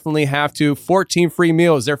you definitely have to. 14 free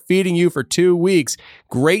meals. They're feeding you for 2 weeks.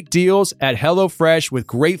 Great deals at HelloFresh with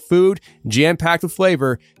great food, jam-packed with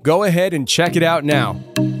flavor. Go ahead and check it out now.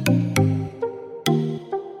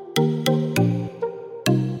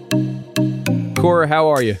 Cora, how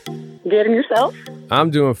are you? Good, and yourself? I'm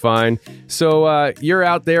doing fine. So you're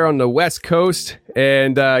out there on the West Coast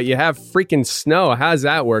and you have freaking snow. How does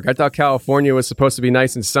that work? I thought California was supposed to be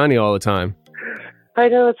nice and sunny all the time. I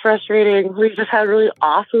know, it's frustrating. We just had really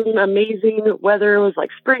awesome, amazing weather. It was like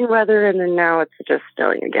spring weather, and then now it's just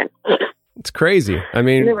snowing again. It's crazy. I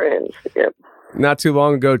mean, it never ends. Yep. Not too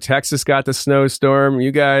long ago, Texas got the snowstorm.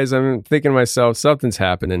 You guys, I'm thinking to myself, something's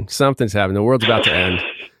happening. Something's happening. The world's about to end.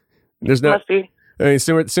 There's no... Must be. I mean,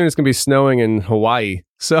 soon it's going to be snowing in Hawaii.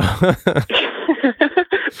 So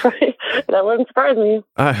Right. That wouldn't surprise me.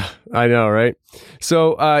 I know, right?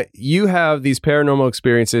 So you have these paranormal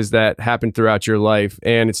experiences that happen throughout your life,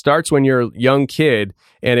 and it starts when you're a young kid,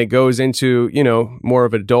 and it goes into, you know, more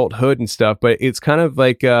of adulthood and stuff, but it's kind of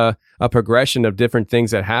like a progression of different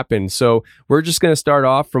things that happen. So we're just going to start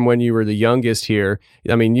off from when you were the youngest here.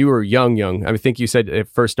 I mean, you were young. I think you said it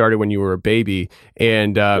first started when you were a baby,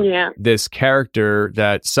 and this character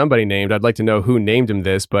that somebody named, I'd like to know who named him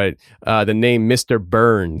this, but the name Mr.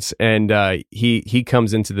 Burns, and he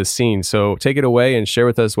comes into the scene. So take it away and share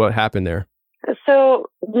with us what happened there.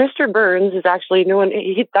 So Mr. Burns is actually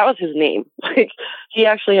that was his name. Like, he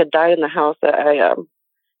actually had died in the house that I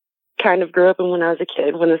kind of grew up in when I was a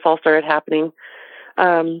kid, when this all started happening.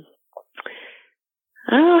 He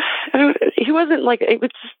wasn't like, it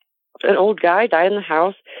was just an old guy died in the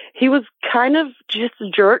house. He was kind of just a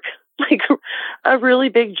jerk, like a really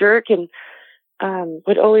big jerk, and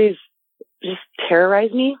would always just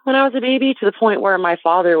terrorize me when I was a baby, to the point where my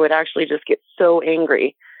father would actually just get so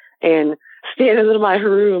angry and stand in my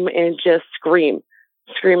room and just scream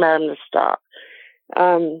at him to stop.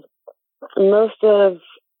 Most of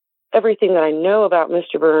everything that I know about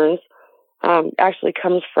Mr. Burns actually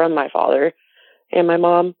comes from my father and my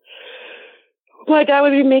mom. My dad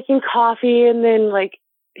would be making coffee, and then like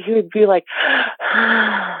he would be like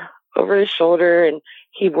over his shoulder, and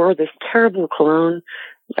he wore this terrible cologne,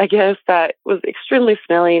 I guess, that was extremely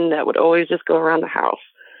smelling, that would always just go around the house.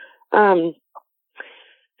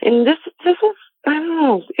 And this was, I don't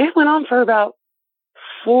know, it went on for about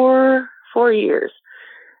four years.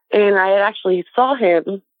 And I actually saw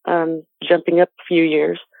him jumping up a few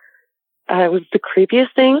years. It was the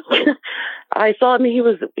creepiest thing. I saw him, he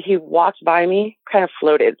walked by me, kind of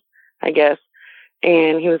floated, I guess.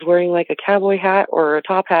 And he was wearing like a cowboy hat or a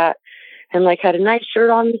top hat, and like had a nice shirt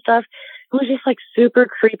on and stuff. It was just like super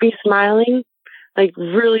creepy, smiling, like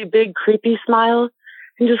really big creepy smile,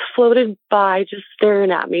 and just floated by, just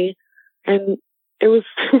staring at me. And it was,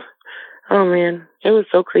 oh man, it was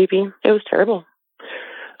so creepy. It was terrible.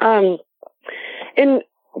 And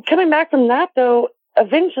coming back from that though,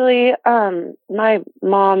 eventually, my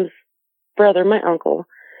mom's brother, my uncle,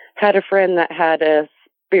 had a friend that had a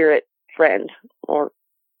spirit friend, or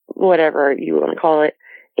whatever you want to call it.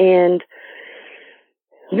 And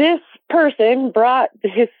this person brought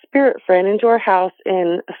his spirit friend into our house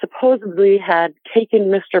and supposedly had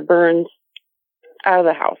taken Mr. Burns out of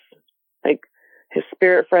the house. Like, his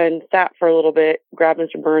spirit friend sat for a little bit, grabbed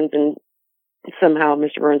Mr. Burns, and somehow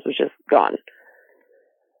Mr. Burns was just gone.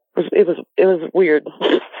 It was weird.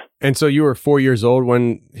 And so you were 4 years old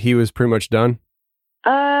when he was pretty much done?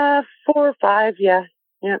 4 or 5, yeah.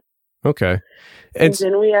 Okay. And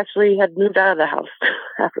then we actually had moved out of the house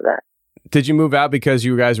after that. Did you move out because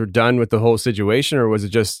you guys were done with the whole situation, or was it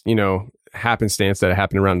just, happenstance that it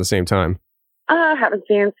happened around the same time?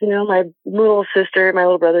 Happenstance. My little sister, my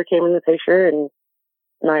little brother came in the picture, and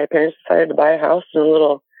my parents decided to buy a house in a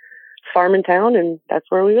little farm in town, and that's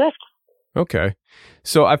where we left. Okay.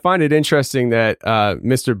 So I find it interesting that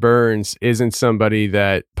Mr. Burns isn't somebody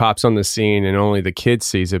that pops on the scene and only the kid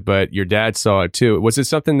sees it, but your dad saw it too. Was it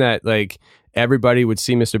something that like everybody would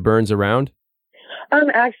see Mr. Burns around?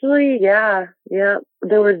 Actually, yeah. There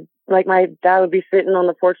was like my dad would be sitting on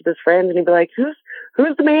the porch with his friends, and he'd be like,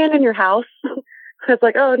 "Who's the man in your house?" It's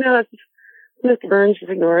like, "Oh no, it's Mr. Burns. Just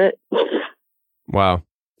ignore it." Wow.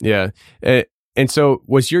 Yeah. And so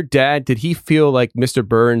was your dad, did he feel like Mr.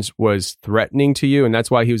 Burns was threatening to you and that's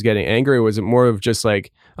why he was getting angry? Or was it more of just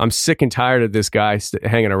like, I'm sick and tired of this guy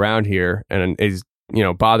hanging around here and is,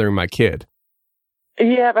 bothering my kid?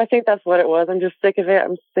 Yeah, I think that's what it was. I'm just sick of it.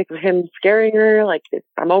 I'm sick of him scaring her. Like,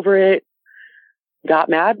 I'm over it. Got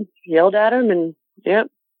mad, yelled at him, and yep.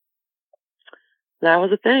 That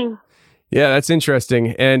was a thing. Yeah, that's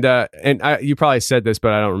interesting. And you probably said this,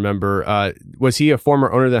 but I don't remember. Was he a former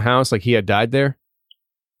owner of the house? Like he had died there?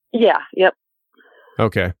 Yeah. Yep.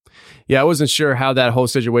 Okay. Yeah, I wasn't sure how that whole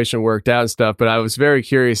situation worked out and stuff, but I was very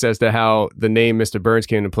curious as to how the name Mr. Burns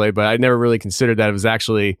came into play, but I never really considered that it was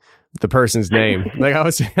actually the person's name. Like I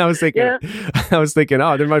was thinking,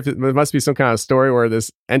 oh, there must be some kind of story where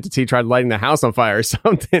this entity tried lighting the house on fire or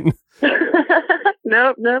something.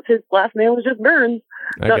 Nope. His last name was just Burns.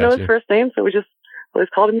 Don't know his first name, so we just always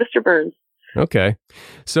called him Mr. Burns. Okay.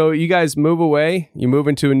 So you guys move away, you move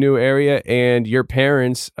into a new area, and your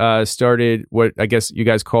parents started what I guess you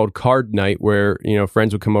guys called card night, where,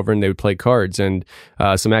 friends would come over and they would play cards, and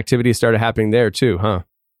some activities started happening there too, huh?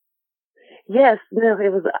 Yes. No,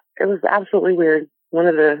 it was absolutely weird. One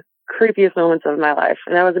of the creepiest moments of my life.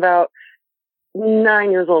 And I was about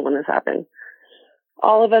 9 years old when this happened.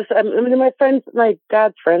 All of us, my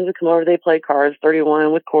dad's friends would come over. They played cards,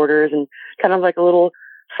 31 with quarters, and kind of like a little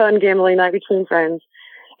fun gambling night between friends.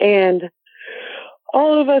 And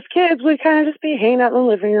all of us kids would kind of just be hanging out in the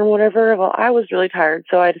living room, whatever. Well, I was really tired,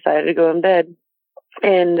 so I decided to go in bed.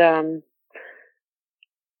 And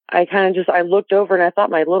I looked over and I thought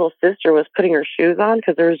my little sister was putting her shoes on,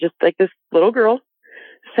 because there was just like this little girl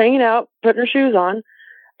hanging out, putting her shoes on.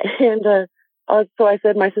 And so I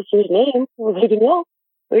said my sister's name. I was like, "Danielle,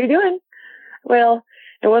 what are you doing?" Well,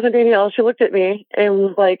 it wasn't Danielle. She looked at me and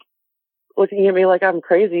was like looking at me like I'm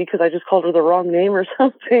crazy because I just called her the wrong name or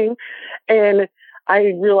something. And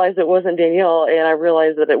I realized it wasn't Danielle, and I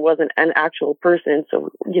realized that it wasn't an actual person.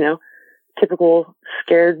 So, typical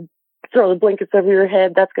scared, throw the blankets over your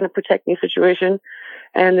head, that's going to protect me situation.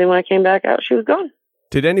 And then when I came back out, she was gone.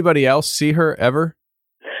 Did anybody else see her ever?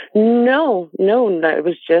 No, it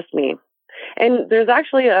was just me. And there's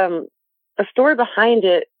actually a story behind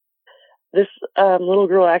it. This little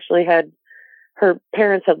girl actually her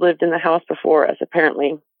parents had lived in the house before us,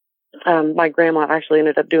 apparently. My grandma actually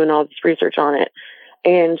ended up doing all this research on it.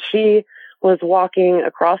 And she was walking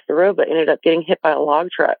across the road, but ended up getting hit by a log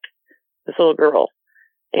truck, this little girl.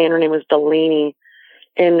 And her name was Delaney.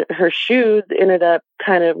 And her shoes ended up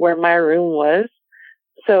kind of where my room was.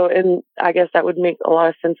 So, and I guess that would make a lot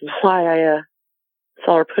of sense of why I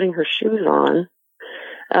saw her putting her shoes on.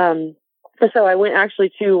 So I went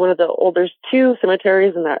actually to there's two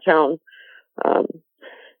cemeteries in that town.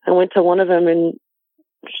 I went to one of them, and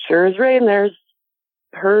sure as rain, there's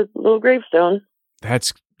her little gravestone.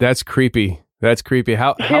 That's creepy. That's creepy.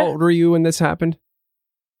 How old were you when this happened?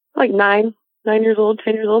 Like 9 years old,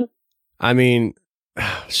 10 years old. I mean,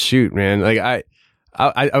 shoot, man. Like I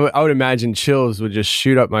would imagine chills would just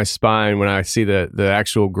shoot up my spine when I see the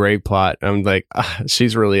actual grave plot. I'm like,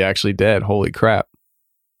 she's really actually dead. Holy crap.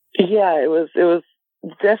 Yeah, it was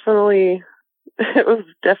definitely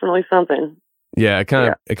something. Yeah, it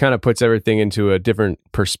kind of puts everything into a different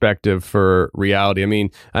perspective for reality. I mean,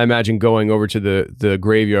 I imagine going over to the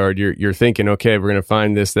graveyard, you're thinking, okay, we're going to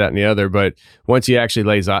find this, that, and the other. But once you actually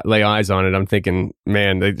lay eyes on it, I'm thinking,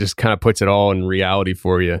 man, it just kind of puts it all in reality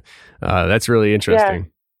for you. That's really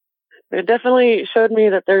interesting. Yeah. It definitely showed me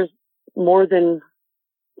that there's more than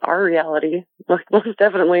our reality. Most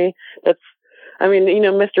definitely.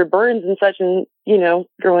 Mr. Burns and such, and,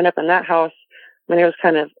 growing up in that house, I mean, it was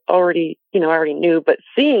kind of already, I already knew, but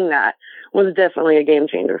seeing that was definitely a game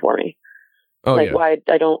changer for me. Oh, why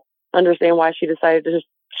I don't understand why she decided to just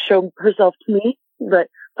show herself to me, but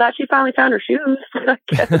glad she finally found her shoes. I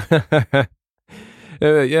guess.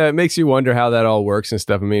 Yeah, it makes you wonder how that all works and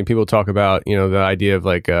stuff. I mean, people talk about, the idea of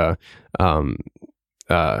like, now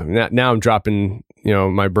I'm dropping,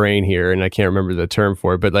 my brain here and I can't remember the term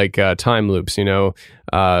for it, but like time loops,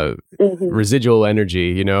 residual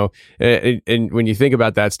energy, and when you think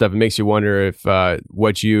about that stuff, it makes you wonder if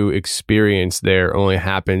what you experience there only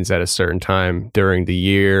happens at a certain time during the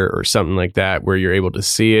year or something like that, where you're able to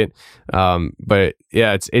see it. But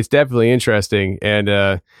yeah, it's definitely interesting.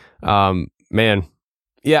 And Man,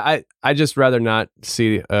 yeah, I just rather not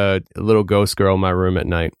see a little ghost girl in my room at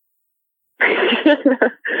night.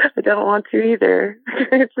 I don't want to either.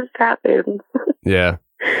 It just happens. Yeah.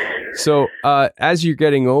 So as you're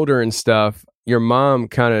getting older and stuff, your mom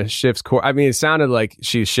kind of shifts course. I mean, it sounded like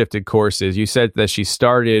she shifted courses. You said that she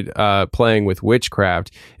started playing with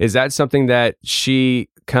witchcraft. Is that something that she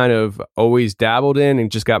kind of always dabbled in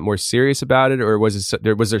and just got more serious about it, or was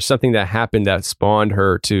there something that happened that spawned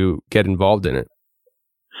her to get involved in it?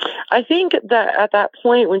 I think that at that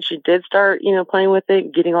point when she did start, playing with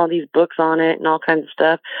it, getting all these books on it and all kinds of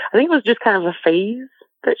stuff, I think it was just kind of a phase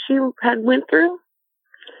that she had went through.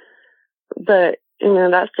 But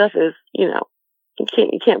that stuff is, you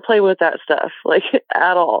can't play with that stuff like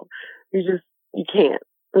at all. You can't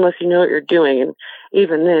unless you know what you're doing, and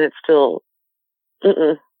even then, it's still,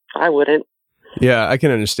 I wouldn't. Yeah, I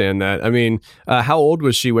can understand that. I mean, how old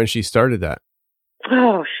was she when she started that?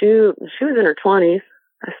 Oh shoot, she was in her 20s,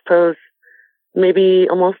 I suppose, maybe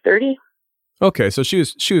almost 30. Okay, so she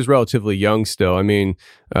was relatively young still. I mean,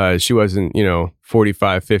 she wasn't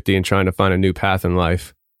 45, 50 and trying to find a new path in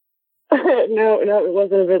life. No, it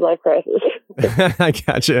wasn't a midlife crisis.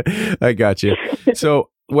 I gotcha. So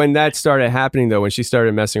when that started happening, though, when she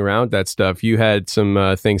started messing around with that stuff, you had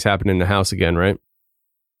some things happen in the house again, right?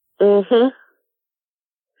 Mm-hmm.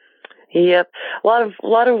 Yep. A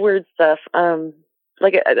lot of weird stuff.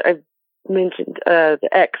 Like I mentioned, the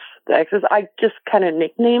X. The X's. I just kind of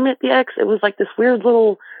nicknamed it the X. It was like this weird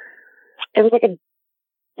little. It was like a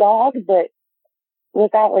dog, but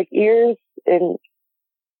without like ears and.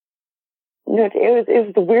 It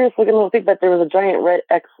was the weirdest looking little thing, but there was a giant red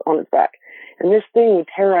X on its back. And this thing would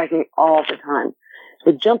terrorize me all the time. It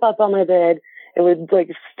would jump up on my bed. It would like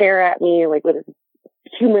stare at me like with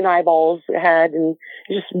human eyeballs it had, and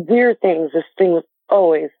just weird things. This thing was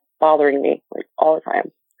always bothering me like all the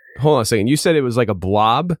time. Hold on a second. You said it was like a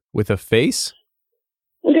blob with a face?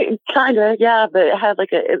 Kinda, yeah, but it had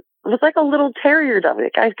it was like a little terrier dog.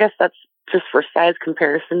 I guess that's just for size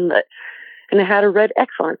comparison, and it had a red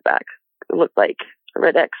X on its back. It looked like a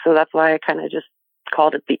red X, so that's why I kind of just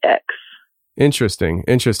called it the X. Interesting.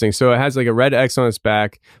 So it has like a red X on its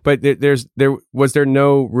back, but was there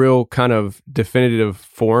no real kind of definitive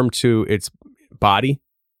form to its body?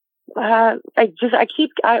 I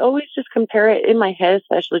always just compare it in my head,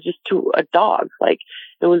 especially just to a dog. Like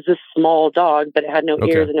it was this small dog, but it had no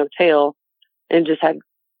ears and no tail, and just had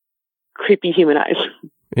creepy human eyes.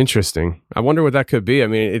 Interesting. I wonder what that could be. I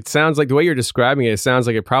mean, it sounds like the way you're describing it sounds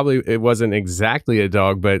like it wasn't exactly a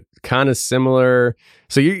dog, but kind of similar.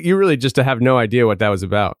 So you really just have no idea what that was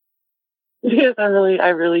about. Yes, I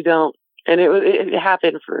really don't. And it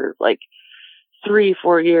happened for like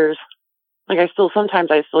 3-4 years. Like sometimes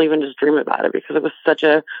I still even just dream about it because it was such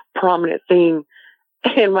a prominent thing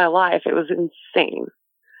in my life. It was insane.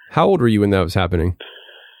 How old were you when that was happening?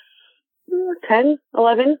 10,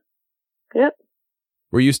 11. Yep.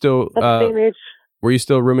 Were you still same age. Were you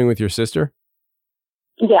still rooming with your sister?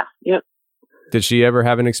 Yeah. Yep. Did she ever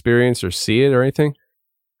have an experience or see it or anything?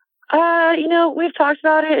 We've talked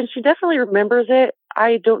about it, and she definitely remembers it.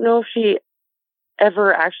 I don't know if she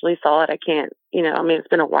ever actually saw it. I can't. It's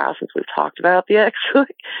been a while since we've talked about the X,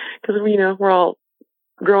 because we're all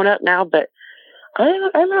grown up now. But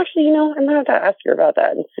I'm actually, I'm gonna have to ask her about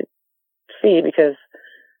that and see because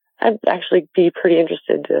I'd actually be pretty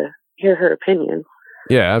interested to hear her opinion.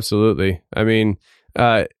 Yeah, absolutely. I mean,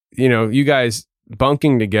 you guys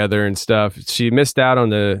bunking together and stuff. She missed out on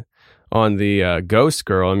the ghost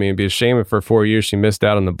girl. I mean, it'd be a shame if for 4 years she missed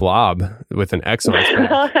out on the blob with an X on its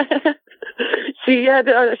back. She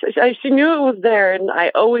knew it was there, and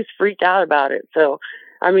I always freaked out about it. So,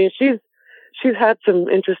 I mean, she's had some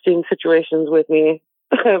interesting situations with me,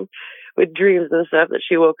 with dreams and stuff that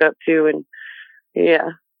she woke up to, and yeah.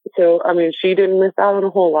 So, I mean, she didn't miss out on a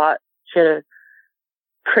whole lot. She had a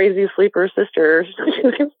crazy sleeper sister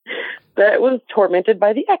that was tormented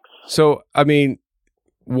by the X. So, I mean,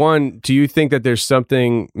 one, do you think that there's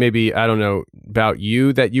something maybe, I don't know, about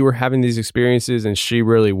you that you were having these experiences and she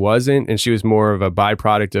really wasn't, and she was more of a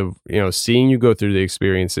byproduct of, seeing you go through the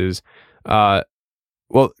experiences? Well,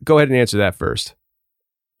 go ahead and answer that first.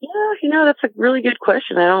 Yeah, that's a really good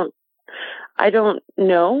question. I don't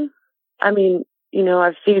know. I mean,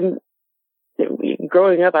 I've seen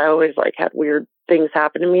growing up, I always had weird things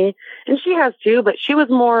happen to me, and she has too, but she was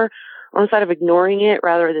more on the side of ignoring it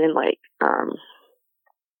rather than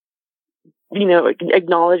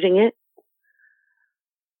acknowledging it.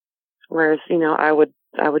 Whereas, I would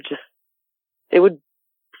just, it would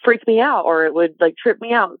freak me out, or it would trip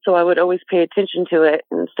me out. So I would always pay attention to it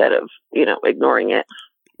instead of, ignoring it.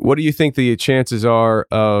 What do you think the chances are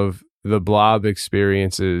of the blob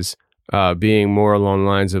experiences being more along the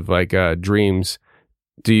lines of like dreams?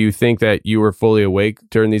 Do you think that you were fully awake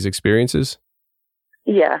during these experiences?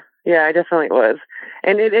 Yeah, I definitely was.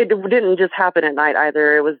 And it didn't just happen at night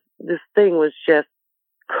either. This thing was just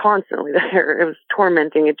constantly there. It was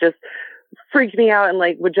tormenting. It just freaked me out and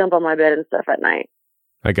like would jump on my bed and stuff at night.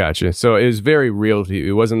 I gotcha. So it was very real to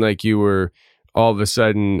you. It wasn't like you were all of a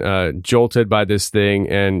sudden jolted by this thing,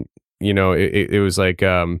 and you know it was like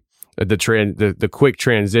the quick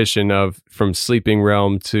transition from sleeping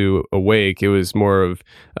realm to awake. It was more of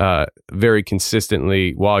very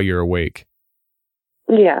consistently while you're awake.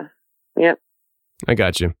 Yeah. Yep. I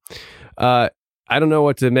got you. I don't know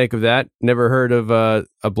what to make of that. Never heard of a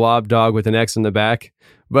blob dog with an X in the back,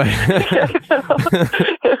 but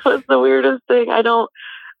it was the weirdest thing. I don't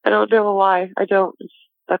know why.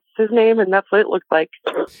 That's his name, and that's what it looked like.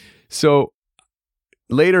 So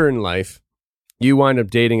later in life, you wind up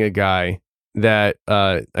dating a guy that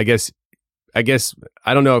I guess I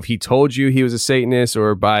don't know if he told you he was a Satanist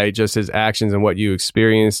or by just his actions and what you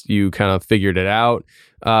experienced, you kind of figured it out.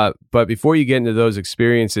 But before you get into those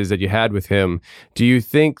experiences that you had with him, do you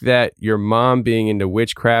think that your mom being into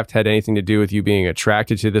witchcraft had anything to do with you being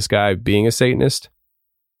attracted to this guy being a Satanist?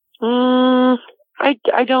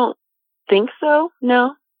 I don't think so.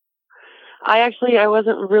 No. I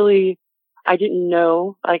didn't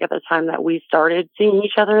know, like, at the time that we started seeing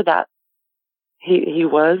each other that he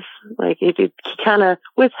was, like, he kind of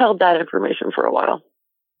withheld that information for a while.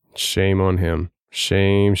 Shame on him.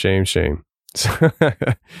 Shame.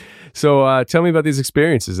 So tell me about these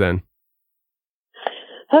experiences then.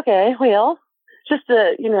 Okay, well, just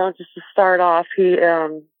to start off, he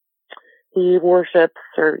worships,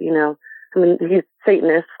 or, I mean, he's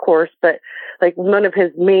Satanist, of course, but like one of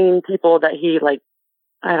his main people that he, like,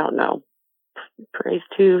 I don't know, prays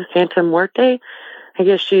to, Santa Muerte. I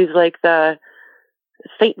guess she's like the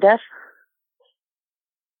Saint Death.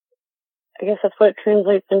 I guess that's what it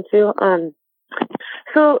translates into.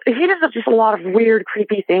 So he does just a lot of weird,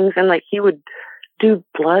 creepy things, and like he would do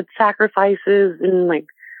blood sacrifices and like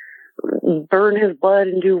burn his blood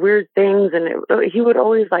and do weird things, and he would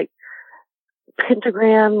always like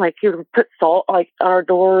pentagram, like he would put salt like on our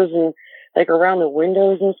doors and like around the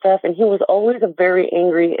windows and stuff, and he was always a very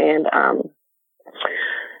angry and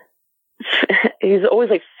he's always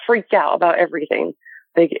like freaked out about everything,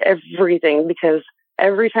 because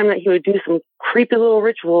every time that he would do some creepy little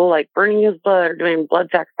ritual, like burning his blood or doing blood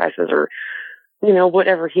sacrifices or,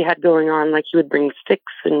 whatever he had going on, like he would bring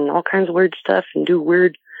sticks and all kinds of weird stuff and do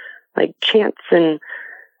weird, like, chants and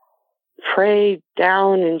pray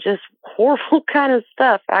down and just horrible kind of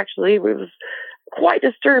stuff. Actually, it was quite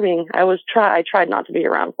disturbing. I tried not to be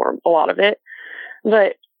around for a lot of it,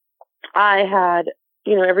 but I had,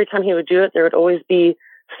 every time he would do it, there would always be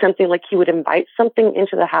something, like he would invite something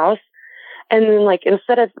into the house. And then, like,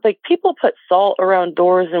 instead of, like, people put salt around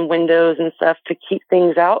doors and windows and stuff to keep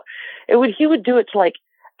things out, he would do it to, like,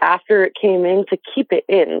 after it came in, to keep it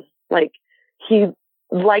in. Like, he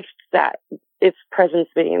liked that, its presence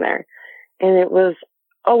being there. And it was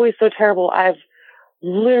always so terrible. I've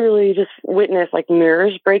literally just witnessed, like,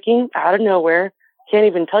 mirrors breaking out of nowhere. Can't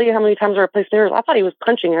even tell you how many times I replaced mirrors. I thought he was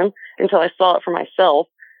punching him until I saw it for myself.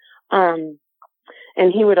 And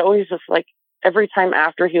he would always just, like, every time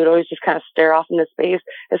after, he would always just kind of stare off into space,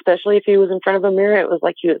 especially if he was in front of a mirror. It was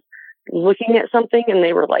like he was looking at something and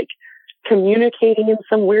they were like communicating in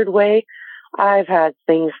some weird way. I've had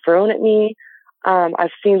things thrown at me.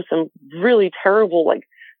 I've seen some really terrible, like,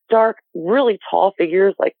 dark, really tall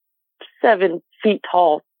figures, like 7 feet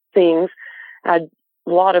tall things. A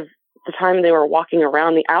lot of the time they were walking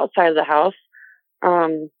around the outside of the house.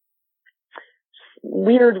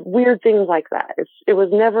 Weird things like that. It was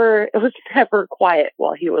never quiet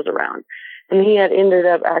while he was around, and he had ended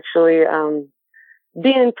up actually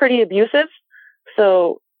being pretty abusive.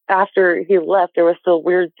 So after he left, there were still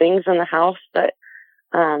weird things in the house, but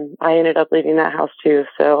I ended up leaving that house too.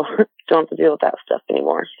 So don't have to deal with that stuff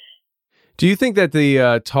anymore. Do you think that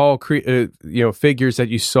the tall, figures that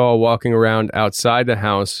you saw walking around outside the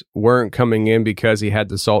house weren't coming in because he had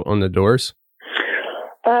the salt on the doors?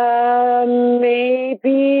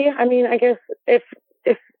 Maybe. I mean, I guess if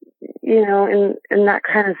in that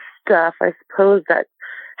kind of stuff, I suppose that's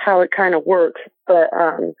how it kind of works. But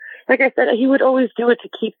like I said, he would always do it to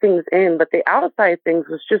keep things in. But the outside things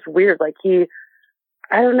was just weird. Like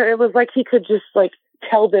I don't know. It was like he could just like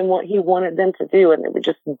tell them what he wanted them to do, and they would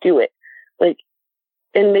just do it. Like,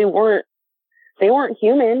 and they weren't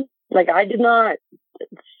human. Like, I did not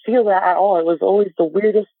feel that at all. It was always the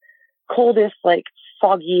weirdest, coldest, like,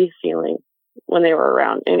 foggy feeling. when they were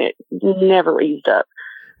around, and it never eased up.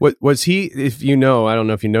 What was he? If you know, I don't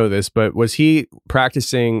know if you know this, but was he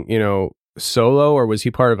practicing, solo, or was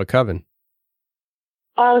he part of a coven?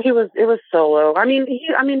 Oh, it was solo. I mean,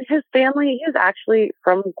 his family, he's actually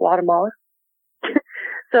from Guatemala.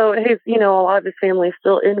 So a lot of his family is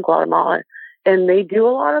still in Guatemala, and they do a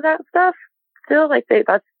lot of that stuff still. Like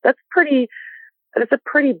that's a pretty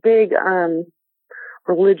big,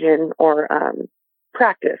 religion or,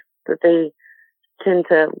 practice that they tend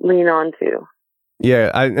to lean on to.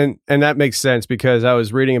 Yeah. And that makes sense because I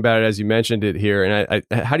was reading about it as you mentioned it here. And I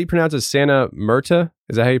how do you pronounce it? Santa Muerte?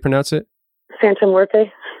 Is that how you pronounce it? Santa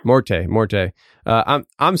Muerte. Morte.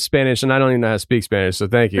 I'm Spanish and I don't even know how to speak Spanish, so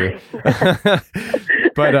thank you.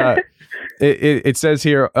 But it says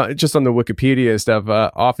here just on the Wikipedia stuff.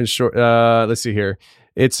 Often short. Let's see here.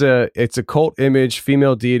 It's a cult image,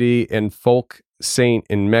 female deity, and folk saint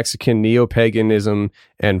in Mexican neo-paganism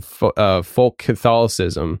and folk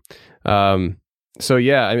Catholicism. So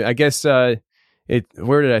yeah, I guess where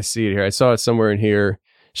did I see it here? I saw it somewhere in here.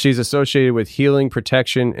 She's associated with healing,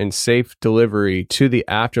 protection, and safe delivery to the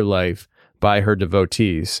afterlife by her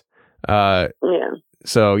devotees. Yeah.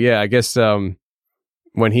 So yeah, I guess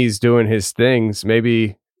when he's doing his things,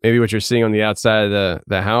 maybe what you're seeing on the outside of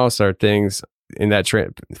the house are things in that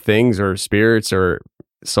things or spirits or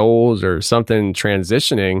souls or something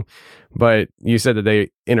transitioning. But you said that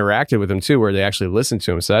they interacted with him too, where they actually listened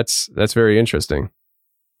to him. So that's very interesting.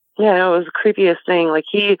 Yeah, it was the creepiest thing. Like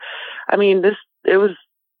it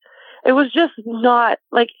was just not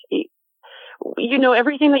like,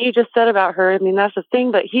 everything that you just said about her. I mean, that's the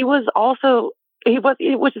thing, but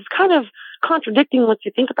which is kind of contradicting once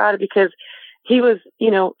you think about it, because he was,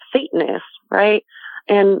 Satanist, right?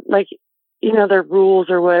 And their rules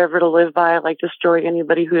or whatever to live by, like destroy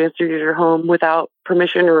anybody who entered your home without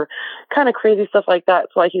permission or kind of crazy stuff like that.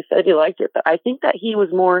 So like he said, he liked it, but I think that he was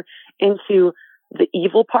more into the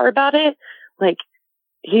evil part about it. Like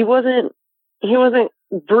he wasn't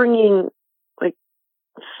bringing like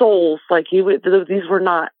souls. Like these were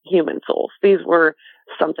not human souls. These were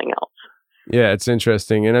something else. Yeah, it's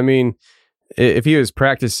interesting. And I mean, if he was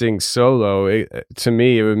practicing solo, to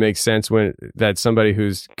me, it would make sense that somebody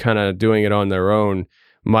who's kind of doing it on their own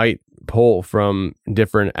might pull from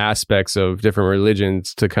different aspects of different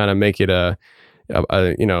religions to kind of make it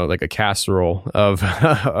like a casserole of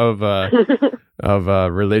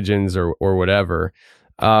religions or whatever.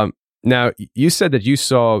 Now, you said that you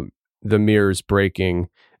saw the mirrors breaking.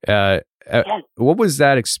 Yes. What was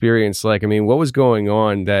that experience like? I mean, what was going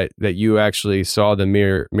on that you actually saw the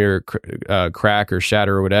mirror crack or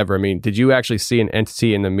shatter or whatever? I mean, did you actually see an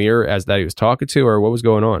entity in the mirror as that he was talking to, or what was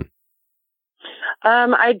going on?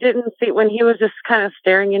 I didn't see when he was just kind of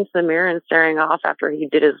staring into the mirror and staring off after he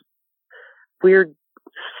did his weird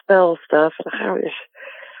spell stuff.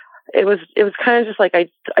 It was kind of just like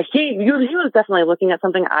he was definitely looking at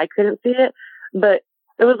something. I couldn't see it, but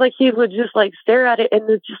it was like he would just like stare at it and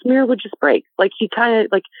the mirror would just break. Like he kind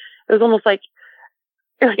of like, it was almost like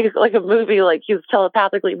a movie, like he was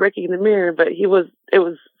telepathically breaking the mirror, but it was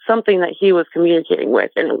something that he was communicating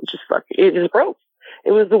with, and it just broke.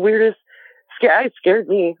 It was the weirdest it scared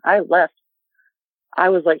me. I left. I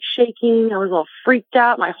was like shaking. I was all freaked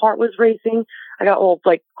out. My heart was racing. I got all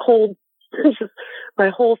like cold. My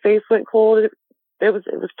whole face went cold. It was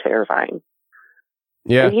terrifying.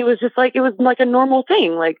 Yeah. And he was just like, it was like a normal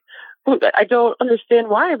thing. Like, I don't understand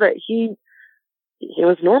why, but it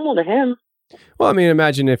was normal to him. Well, I mean,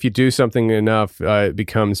 imagine if you do something enough, it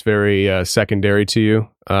becomes very secondary to you.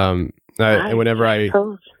 And whenever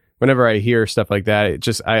I hear stuff like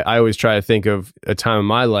that, I always try to think of a time in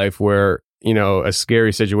my life where, a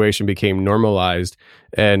scary situation became normalized.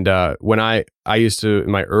 And when I used to, in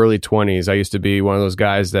my early 20s, I used to be one of those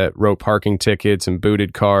guys that wrote parking tickets and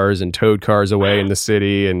booted cars and towed cars away in the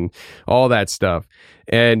city and all that stuff.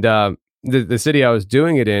 And the city I was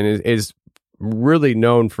doing it in is really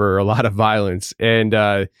known for a lot of violence. And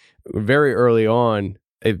very early on,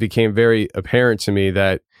 it became very apparent to me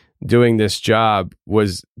that doing this job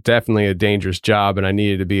was definitely a dangerous job and I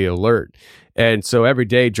needed to be alert. And so every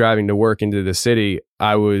day driving to work into the city,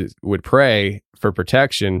 I would pray for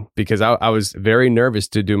protection because I was very nervous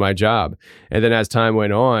to do my job. And then as time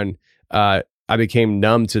went on, I became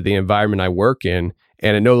numb to the environment I work in,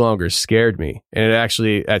 and it no longer scared me. And it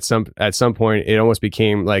actually, at some point, it almost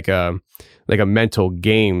became like a mental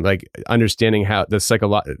game, like understanding how the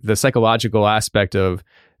psychological aspect of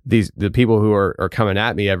the people who are coming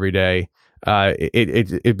at me every day.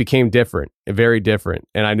 It became different, very different.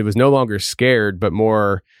 And I was no longer scared, but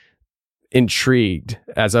more intrigued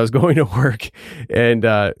as I was going to work. And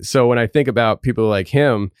so when I think about people like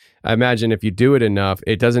him, I imagine if you do it enough,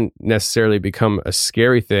 it doesn't necessarily become a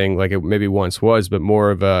scary thing like it maybe once was, but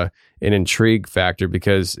more of an intrigue factor,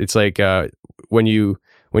 because it's like when you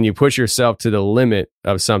push yourself to the limit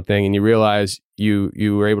of something and you realize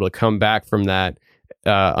you were able to come back from that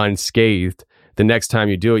unscathed, the next time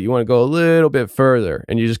you do it, you want to go a little bit further,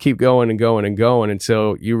 and you just keep going and going and going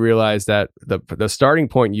until you realize that the starting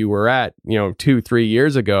point you were at, 2-3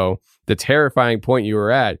 years ago, the terrifying point you were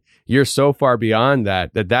at, you're so far beyond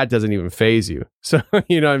that doesn't even faze you. So,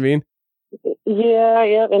 you know what I mean?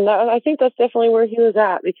 Yeah. And I think that's definitely where he was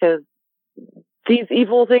at, because these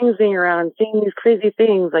evil things being around and seeing these crazy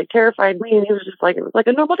things like terrified me. And he was just like, it was like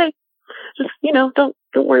a normal day. Just, don't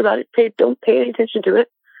worry about it. Don't pay any attention to it.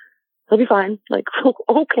 He'll be fine. Like,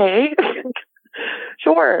 okay,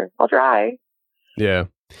 sure, I'll try. Yeah.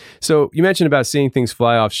 So you mentioned about seeing things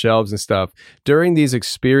fly off shelves and stuff. During these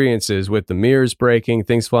experiences with the mirrors breaking,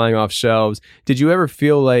 things flying off shelves, did you ever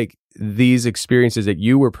feel like these experiences that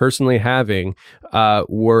you were personally having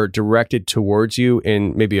were directed towards you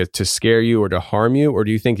in maybe to scare you or to harm you? Or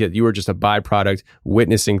do you think that you were just a byproduct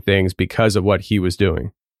witnessing things because of what he was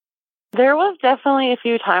doing? There was definitely a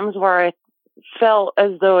few times where I felt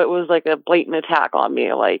as though it was like a blatant attack on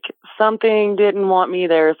me, like something didn't want me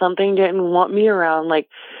there, something didn't want me around, like,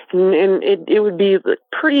 and it would be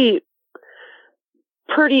pretty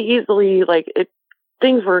easily, like,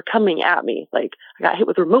 things were coming at me, like I got hit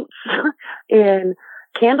with remotes and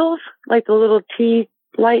candles, like the little tea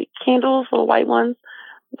light candles, little white ones.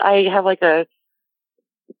 I have like a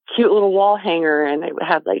cute little wall hanger, and it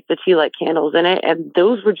had like the tea light candles in it, and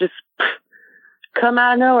those would just come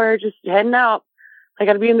out of nowhere, just heading out. I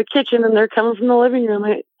got to be in the kitchen, and they're coming from the living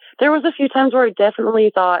room. There was a few times where I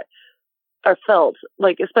definitely thought or felt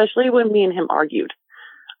like, especially when me and him argued,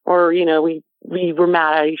 or we were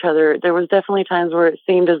mad at each other. There was definitely times where it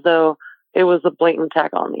seemed as though it was a blatant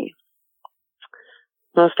attack on me.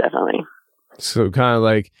 Most definitely. So kind of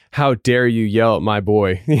like, how dare you yell at my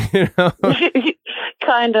boy?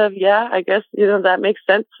 Kind of, yeah. I guess that makes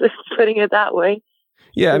sense, putting it that way.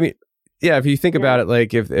 Yeah, I mean, yeah, if you think about it,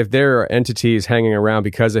 like if there are entities hanging around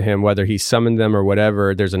because of him, whether he summoned them or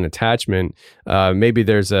whatever, there's an attachment. Maybe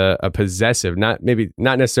there's a possessive, not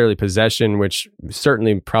necessarily possession, which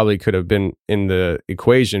certainly probably could have been in the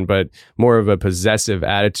equation, but more of a possessive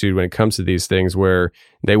attitude when it comes to these things, where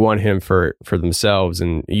they want him for themselves,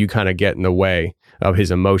 and you kind of get in the way of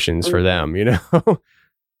his emotions for them,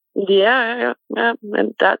 Yeah,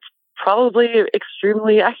 and that's probably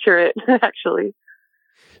extremely accurate, actually.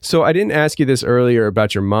 So I didn't ask you this earlier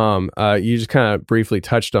about your mom. You just kind of briefly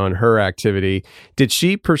touched on her activity. Did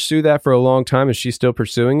she pursue that for a long time? Is she still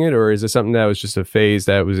pursuing it, or is it something that was just a phase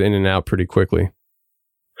that was in and out pretty quickly?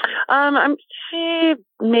 She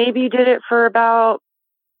maybe did it for about,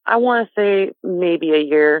 I want to say maybe a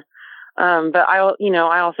year. But I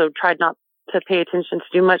also tried not to pay attention to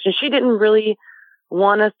too much, and she didn't really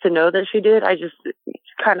want us to know that she did. It's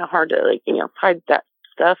kind of hard to hide that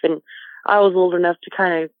stuff, and I was old enough to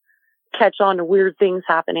kind of catch on to weird things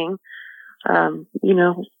happening,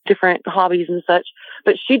 different hobbies and such.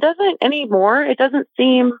 But she doesn't anymore. It doesn't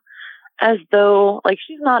seem as though, like,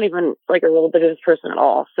 she's not even like a religious person at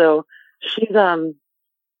all. So she's,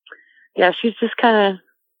 she's just kind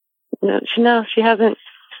of, she hasn't,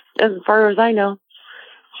 as far as I know,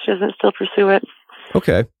 she doesn't still pursue it.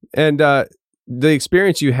 Okay. And, the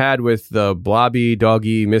experience you had with the blobby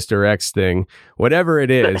doggy Mr. X thing, whatever it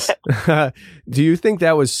is, do you think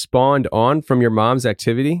that was spawned on from your mom's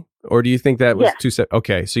activity, or do you think that was two separate?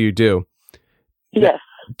 Okay, so you do. Yes.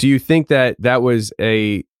 Do you think that was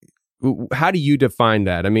how do you define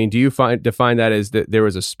that? I mean, do you define that as that there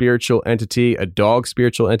was a spiritual entity, a dog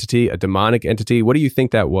spiritual entity, a demonic entity? What do you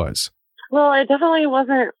think that was? Well, it definitely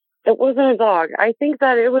wasn't. It wasn't a dog. I think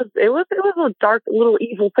that it was a dark little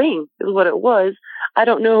evil thing is what it was. I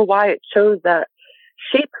don't know why it chose that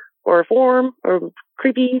shape or form or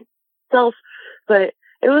creepy self, but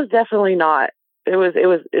it was definitely not. It was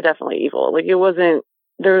definitely evil. Like, it wasn't,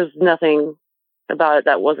 there was nothing about it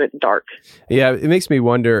that wasn't dark. Yeah. It makes me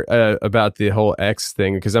wonder about the whole X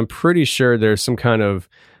thing, because I'm pretty sure there's some kind of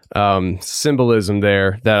symbolism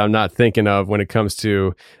there that I'm not thinking of when it comes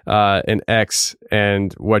to an X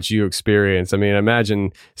and what you experience. I mean,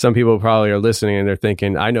 imagine some people probably are listening and they're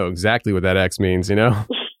thinking, I know exactly what that X means, Yeah.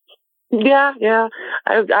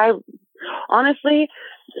 I honestly,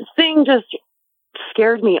 this thing just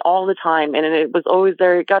scared me all the time, and it was always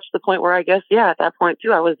there. It got to the point where I guess, at that point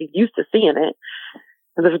too, I was used to seeing it.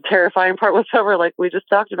 The terrifying part was over, like we just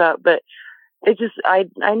talked about, but it just, I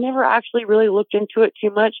never actually really looked into it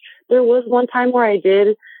too much. There was one time where I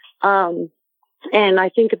did, and I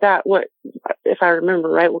think that what, if I remember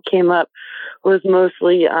right, what came up was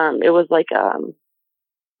mostly, it was like,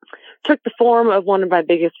 took the form of one of my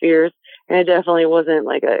biggest fears, and it definitely wasn't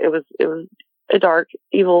like it was a dark,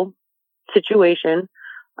 evil situation.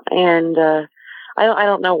 And, I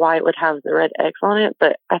don't know why it would have the red X on it,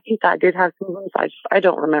 but I think that did have symptoms. I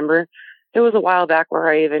don't remember. It was a while back where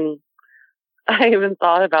I even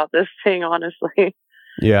thought about this thing, honestly.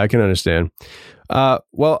 Yeah, I can understand.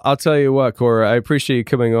 Well, I'll tell you what, Cora, I appreciate you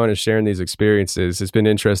coming on and sharing these experiences. It's been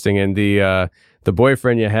interesting. And the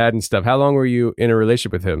boyfriend you had and stuff, how long were you in a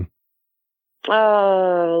relationship with him? A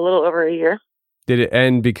little over a year. Did it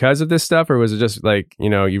end because of this stuff, or was it just like,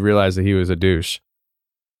 you realized that he was a douche?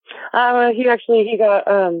 He got,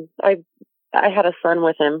 I had a son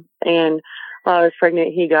with him, and while I was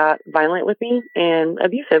pregnant, he got violent with me and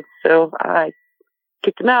abusive. So I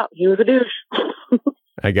kicked him out. He was a douche.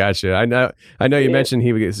 I gotcha. I know you mentioned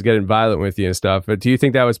he was getting violent with you and stuff, but do you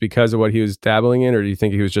think that was because of what he was dabbling in, or do you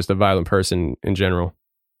think he was just a violent person in general?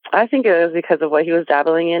 I think it was because of what he was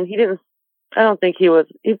dabbling in. I don't think he was,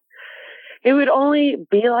 it would only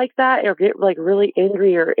be like that or get like really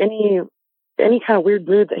angry or any kind of weird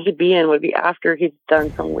mood that he'd be in would be after he'd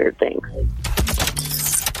done some weird things.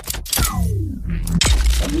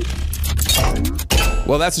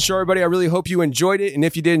 Well, that's the show, everybody. I really hope you enjoyed it. And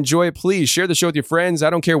if you did enjoy it, please share the show with your friends. I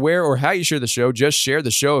don't care where or how you share the show. Just share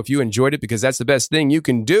the show if you enjoyed it, because that's the best thing you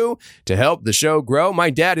can do to help the show grow. My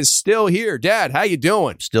dad is still here. Dad, how you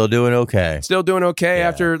doing? Still doing okay. Still doing okay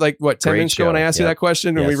after 10 minutes ago when I asked you that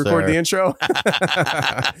question when we recorded the intro?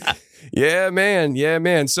 Yeah,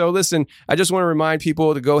 man. So listen, I just want to remind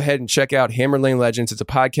people to go ahead and check out Hammer Lane Legends. It's a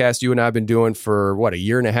podcast you and I have been doing for, a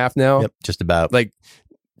year and a half now? Yep, just about.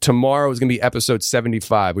 Tomorrow is going to be episode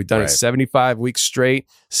 75. We've done it 75 weeks straight,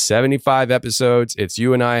 75 episodes. It's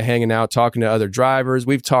you and I hanging out, talking to other drivers.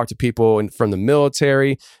 We've talked to people from the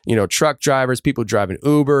military, truck drivers, people driving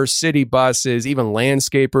Uber, city buses, even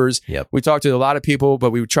landscapers. Yep. We talked to a lot of people, but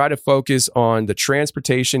we try to focus on the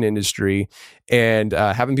transportation industry and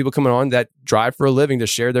having people coming on that drive for a living to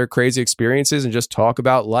share their crazy experiences and just talk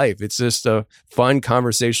about life. It's just a fun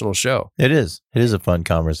conversational show. It is. It is a fun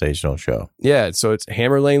conversational show. Yeah. So it's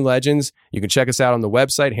Hammer Lane Legends. You can check us out on the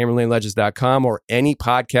website, hammerlanelegends.com, or any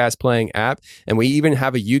podcast playing app. And we even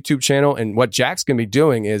have a YouTube channel. And what Jack's going to be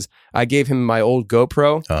doing is I gave him my old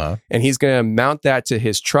GoPro and he's going to mount that to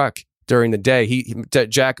his truck during the day.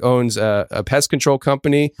 Jack owns a pest control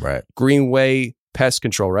company, right? Greenway Pest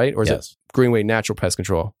Control, right? Or is it Greenway Natural Pest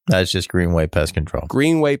Control? That's just Greenway Pest Control.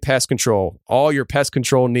 Greenway Pest Control. All your pest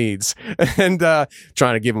control needs. And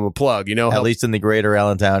trying to give them a plug, At least in the greater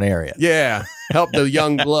Allentown area. Yeah. Help the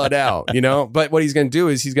young blood out, But what he's going to do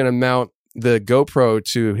is he's going to mount the GoPro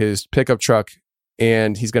to his pickup truck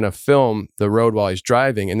and he's going to film the road while he's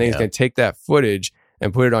driving. And then he's going to take that footage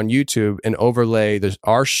and put it on YouTube and overlay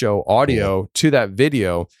our show audio to that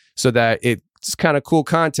video so that it's kind of cool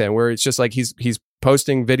content where it's just like he's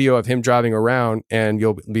posting video of him driving around and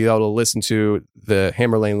you'll be able to listen to the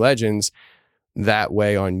Hammer Lane Legends that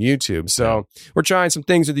way on YouTube. So we're trying some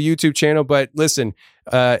things with the YouTube channel, but listen,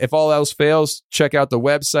 if all else fails, check out the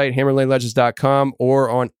website, hammerlanelegends.com, or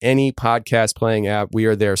on any podcast playing app. We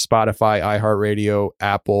are there. Spotify, iHeartRadio,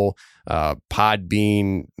 Apple,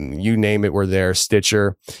 Podbean, you name it, we're there.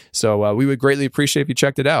 Stitcher. So we would greatly appreciate if you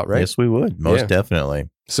checked it out, right? Yes, we would. Most definitely.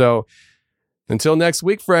 So until next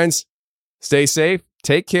week, friends, stay safe,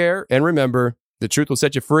 take care, and remember, the truth will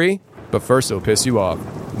set you free, but first it'll piss you off.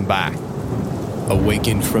 Bye.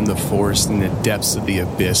 Awakened from the forest in the depths of the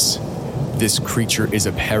abyss, this creature is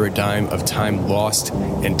a paradigm of time lost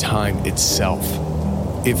and time itself.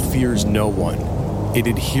 It fears no one. It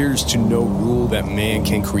adheres to no rule that man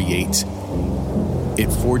can create.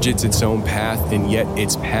 It forges its own path, and yet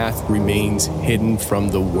its path remains hidden from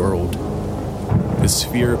the world. The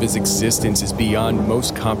sphere of its existence is beyond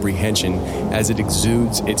most comprehension as it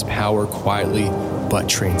exudes its power quietly but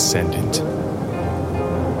transcendent.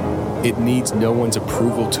 It needs no one's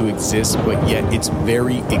approval to exist, but yet its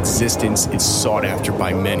very existence is sought after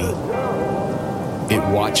by many. It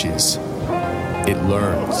watches. It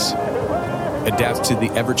learns. Adapts to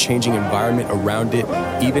the ever-changing environment around it,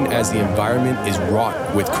 even as the environment is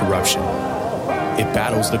wrought with corruption. It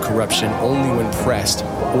battles the corruption only when pressed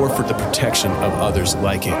or for the protection of others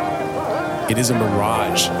like it. It is a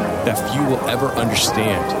mirage that few will ever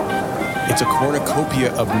understand. It's a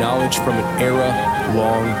cornucopia of knowledge from an era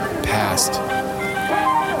long past.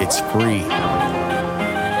 It's free.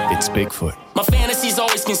 It It's Bigfoot. My fantasies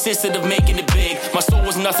always consisted of making it big. My soul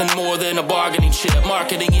was nothing more than a bargaining chip.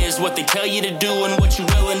 Marketing is what they tell you to do and what you're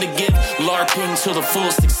willing to give. LARPing to the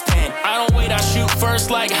fullest extent. I don't wait, I shoot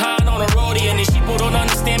first like Han on a Rodian. These people don't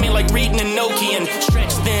understand me like reading a Nokian.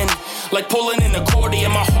 Stretched thin, like pulling an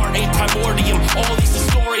accordion. My heart ain't primordium. All these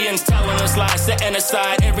historians telling us lies, setting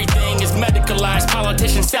aside. Everything is medicalized.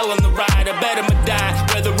 Politicians selling the ride. I bet 'em a die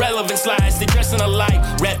where the relevance lies. They dressing alike,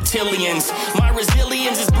 reptilians. My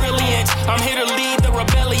resilience is brilliant. I'm here to lead the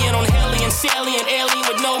rebellion on Hellion, salient, alien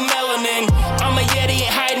with no melanin. I'm a Yeti,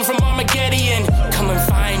 ain't hiding from